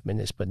 45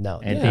 minutes, but now.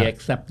 And yeah. they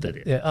accepted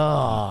it. Yeah.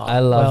 Oh, I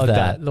love well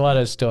that. done. What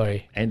a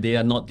story. And they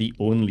are not the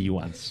only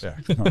ones.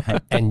 Yeah.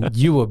 And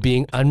you were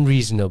being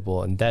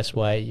unreasonable, and that's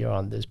why you're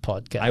on this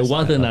podcast. I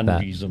wasn't love that.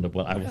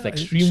 unreasonable. I was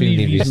extremely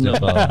Extremely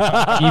reasonable.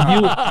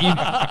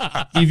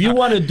 if you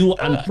want to do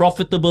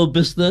unprofitable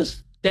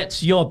business,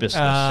 that's your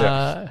business.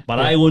 But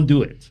I won't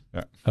do it.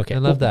 Okay. I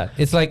love that.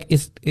 It's like I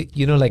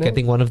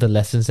think one of the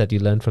lessons that you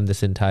learn from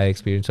this entire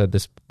experience of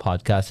this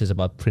podcast is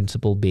about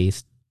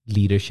principle-based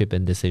leadership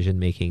and decision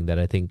making that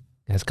I think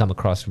has come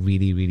across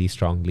really, really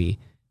strongly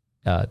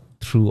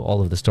through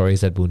all of the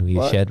stories that Boon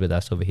Hwee shared with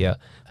us over here.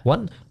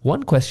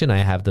 One question I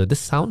have though, this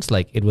sounds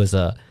like it was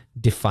a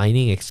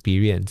defining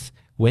experience.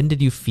 When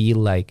did you feel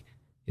like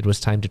it was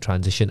time to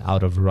transition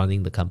out of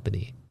running the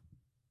company?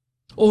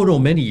 Oh no,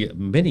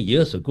 many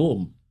years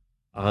ago.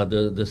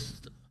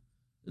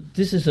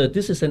 This is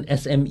an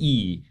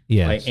SME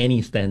Yes. by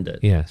any standard.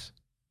 Yes.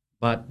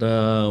 But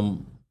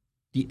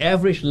the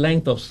average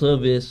length of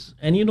service,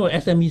 and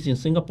SMEs in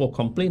Singapore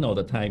complain all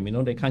the time.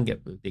 They can't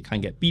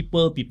get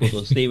people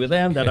don't stay with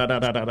them.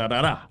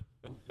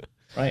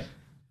 Right.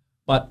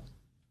 But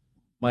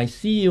my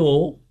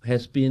CEO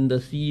has been the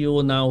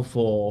CEO now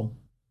for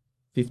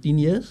 15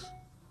 years.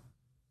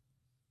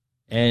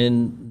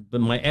 But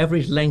my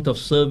average length of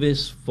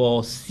service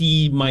for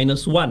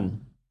C-1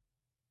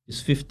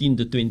 is 15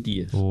 to 20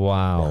 years.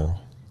 Wow.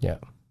 Yeah.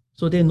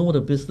 So they know the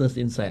business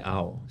inside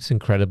out. It's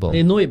incredible.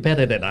 They know it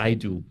better than I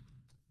do.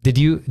 Did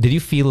you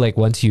feel like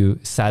once you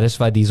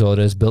satisfied these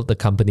orders, built the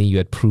company, you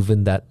had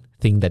proven that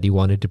thing that you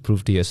wanted to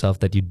prove to yourself,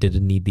 that you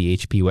didn't need the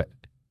HP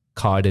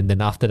card, and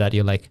then after that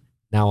you're like,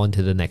 now on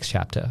to the next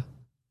chapter?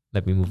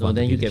 Let me move No, on.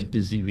 then to you leadership. get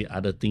busy with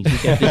other things. You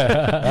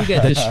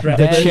get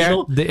distracted.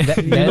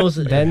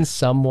 Then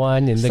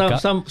someone in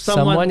the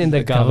someone in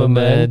the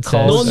government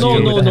calls calls No,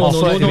 you no, and no,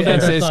 offers no, you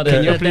that's and says, not "Can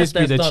it. you please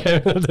be the That's not-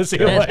 chairman of the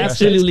Singapore That's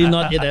absolutely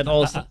not it at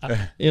all.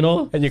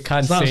 And you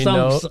can't say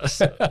no.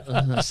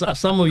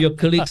 Some of your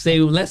colleagues say,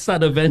 let's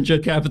start a venture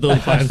capital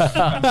fund.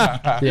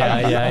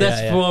 Yeah.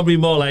 That's probably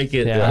more like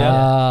it. Yeah.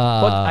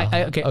 Ah,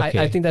 But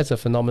I think that's a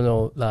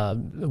phenomenal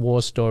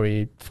war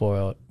story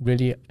for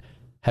really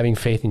having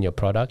faith in your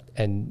product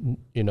and,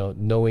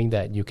 knowing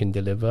that you can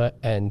deliver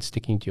and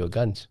sticking to your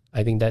guns.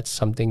 I think that's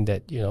something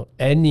that,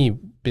 any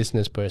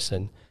business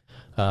person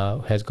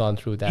has gone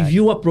through that. If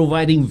you are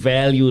providing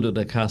value to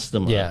the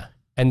customer, yeah.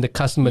 And the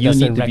customer You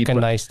doesn't need to be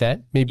recognize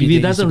that. Maybe if he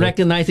they doesn't used to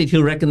recognize it,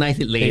 he'll recognize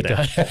it later.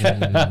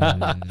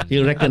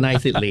 He'll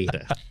recognize it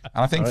later.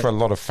 And I think for a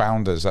lot of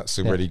founders, that's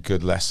a really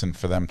good lesson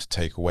for them to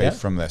take away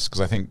from this, because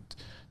I think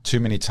too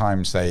many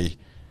times there's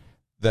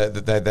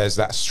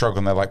that struggle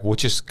and they're like, we'll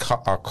just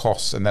cut our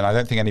costs, and then I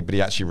don't think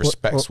anybody actually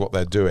respects what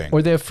they're doing.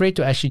 Or they're afraid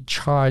to actually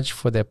charge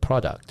for their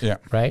product,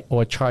 right?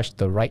 Or charge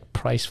the right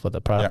price for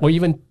the product, or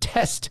even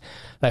test.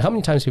 Like, how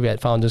many times have we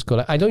had founders go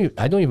like, I don't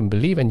even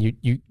believe, and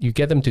you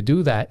get them to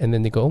do that, and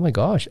then they go, oh my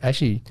gosh,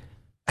 actually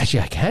I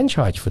can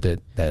charge for that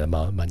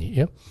amount of money.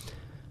 Yeah.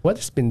 What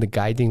has been the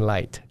guiding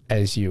light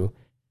as you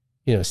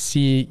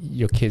see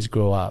your kids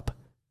grow up?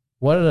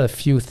 What are the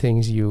few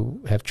things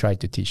you have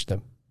tried to teach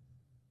them?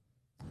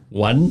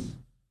 One,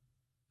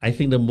 I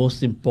think the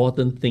most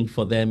important thing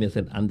for them is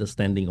an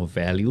understanding of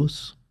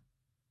values.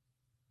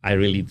 I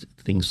really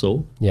think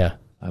so. Yeah.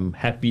 I'm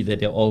happy that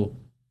they're all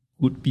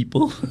good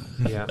people.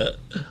 Yeah.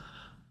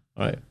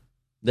 All right.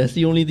 That's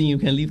the only thing you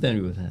can leave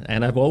them with.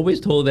 And I've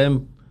always told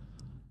them,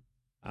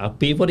 I'll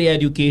pay for the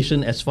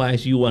education as far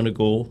as you want to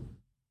go,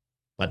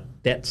 but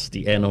that's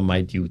the end of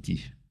my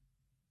duty.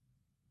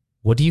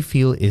 What do you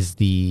feel is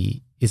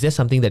there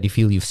something that you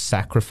feel you've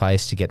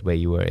sacrificed to get where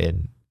you were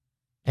in?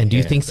 And do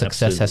you think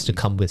success has to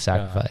come with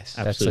sacrifice?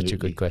 That's such a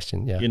good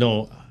question. Yeah.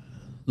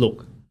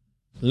 Look,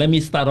 let me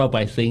start off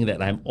by saying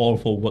that I'm all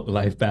for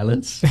work-life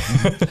balance.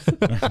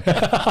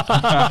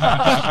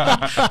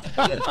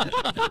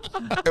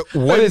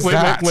 What is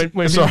that?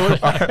 Sorry,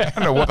 I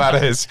don't know what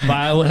that is. But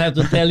I will have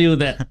to tell you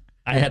that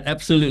I had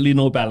absolutely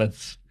no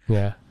balance.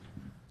 Yeah.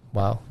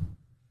 Wow.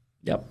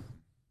 Yep.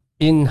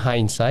 In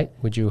hindsight,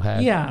 would you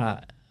have? Yeah.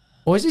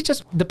 Or is it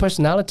just the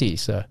personality,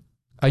 sir?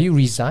 Are you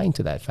resigned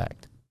to that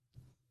fact?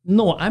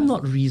 No, I'm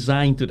not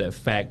resigned to that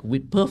fact.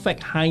 With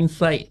perfect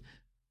hindsight,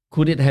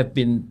 could it have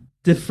been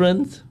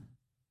different?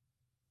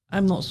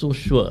 I'm not so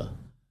sure.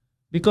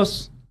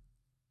 Because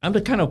I'm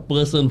the kind of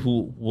person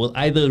who will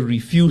either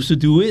refuse to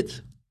do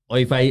it, or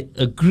if I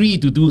agree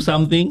to do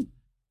something,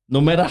 no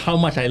matter how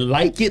much I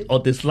like it or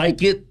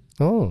dislike it,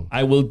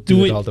 I will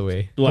do it all the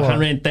way to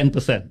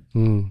 110%.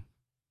 Mm.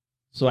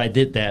 So I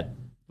did that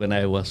when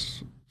I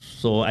was...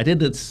 So I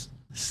didn't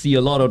see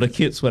a lot of the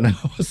kids when I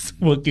was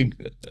working.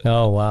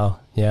 Oh, wow.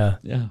 Yeah.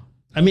 Yeah.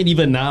 I mean,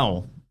 even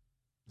now,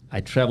 I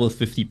travel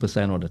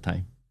 50% of the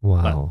time.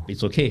 Wow. But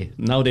it's okay.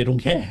 Now they don't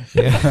care.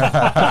 They've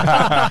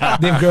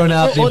grown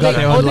up. They've got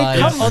their own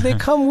lives. They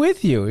come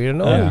with you.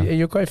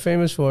 You're quite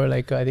famous for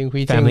I think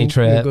we family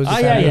trip.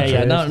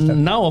 Yeah.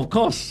 Now, of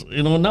course,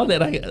 now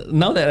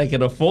that I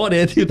can afford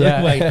it,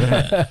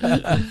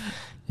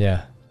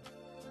 yeah.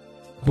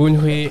 Boon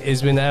Hwee,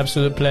 it's been an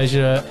absolute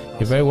pleasure.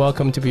 You're very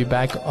welcome to be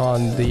back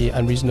on the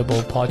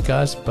Unreasonable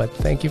podcast. But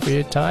thank you for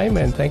your time,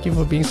 and thank you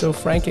for being so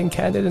frank and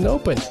candid and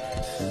open.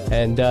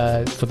 And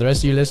for the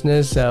rest of you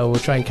listeners, we'll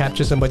try and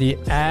capture somebody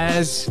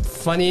as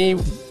funny,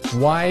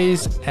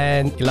 wise,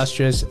 and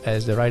illustrious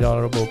as the Right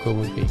Honourable Koh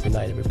Boon Hwee. Good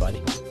night,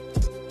 everybody.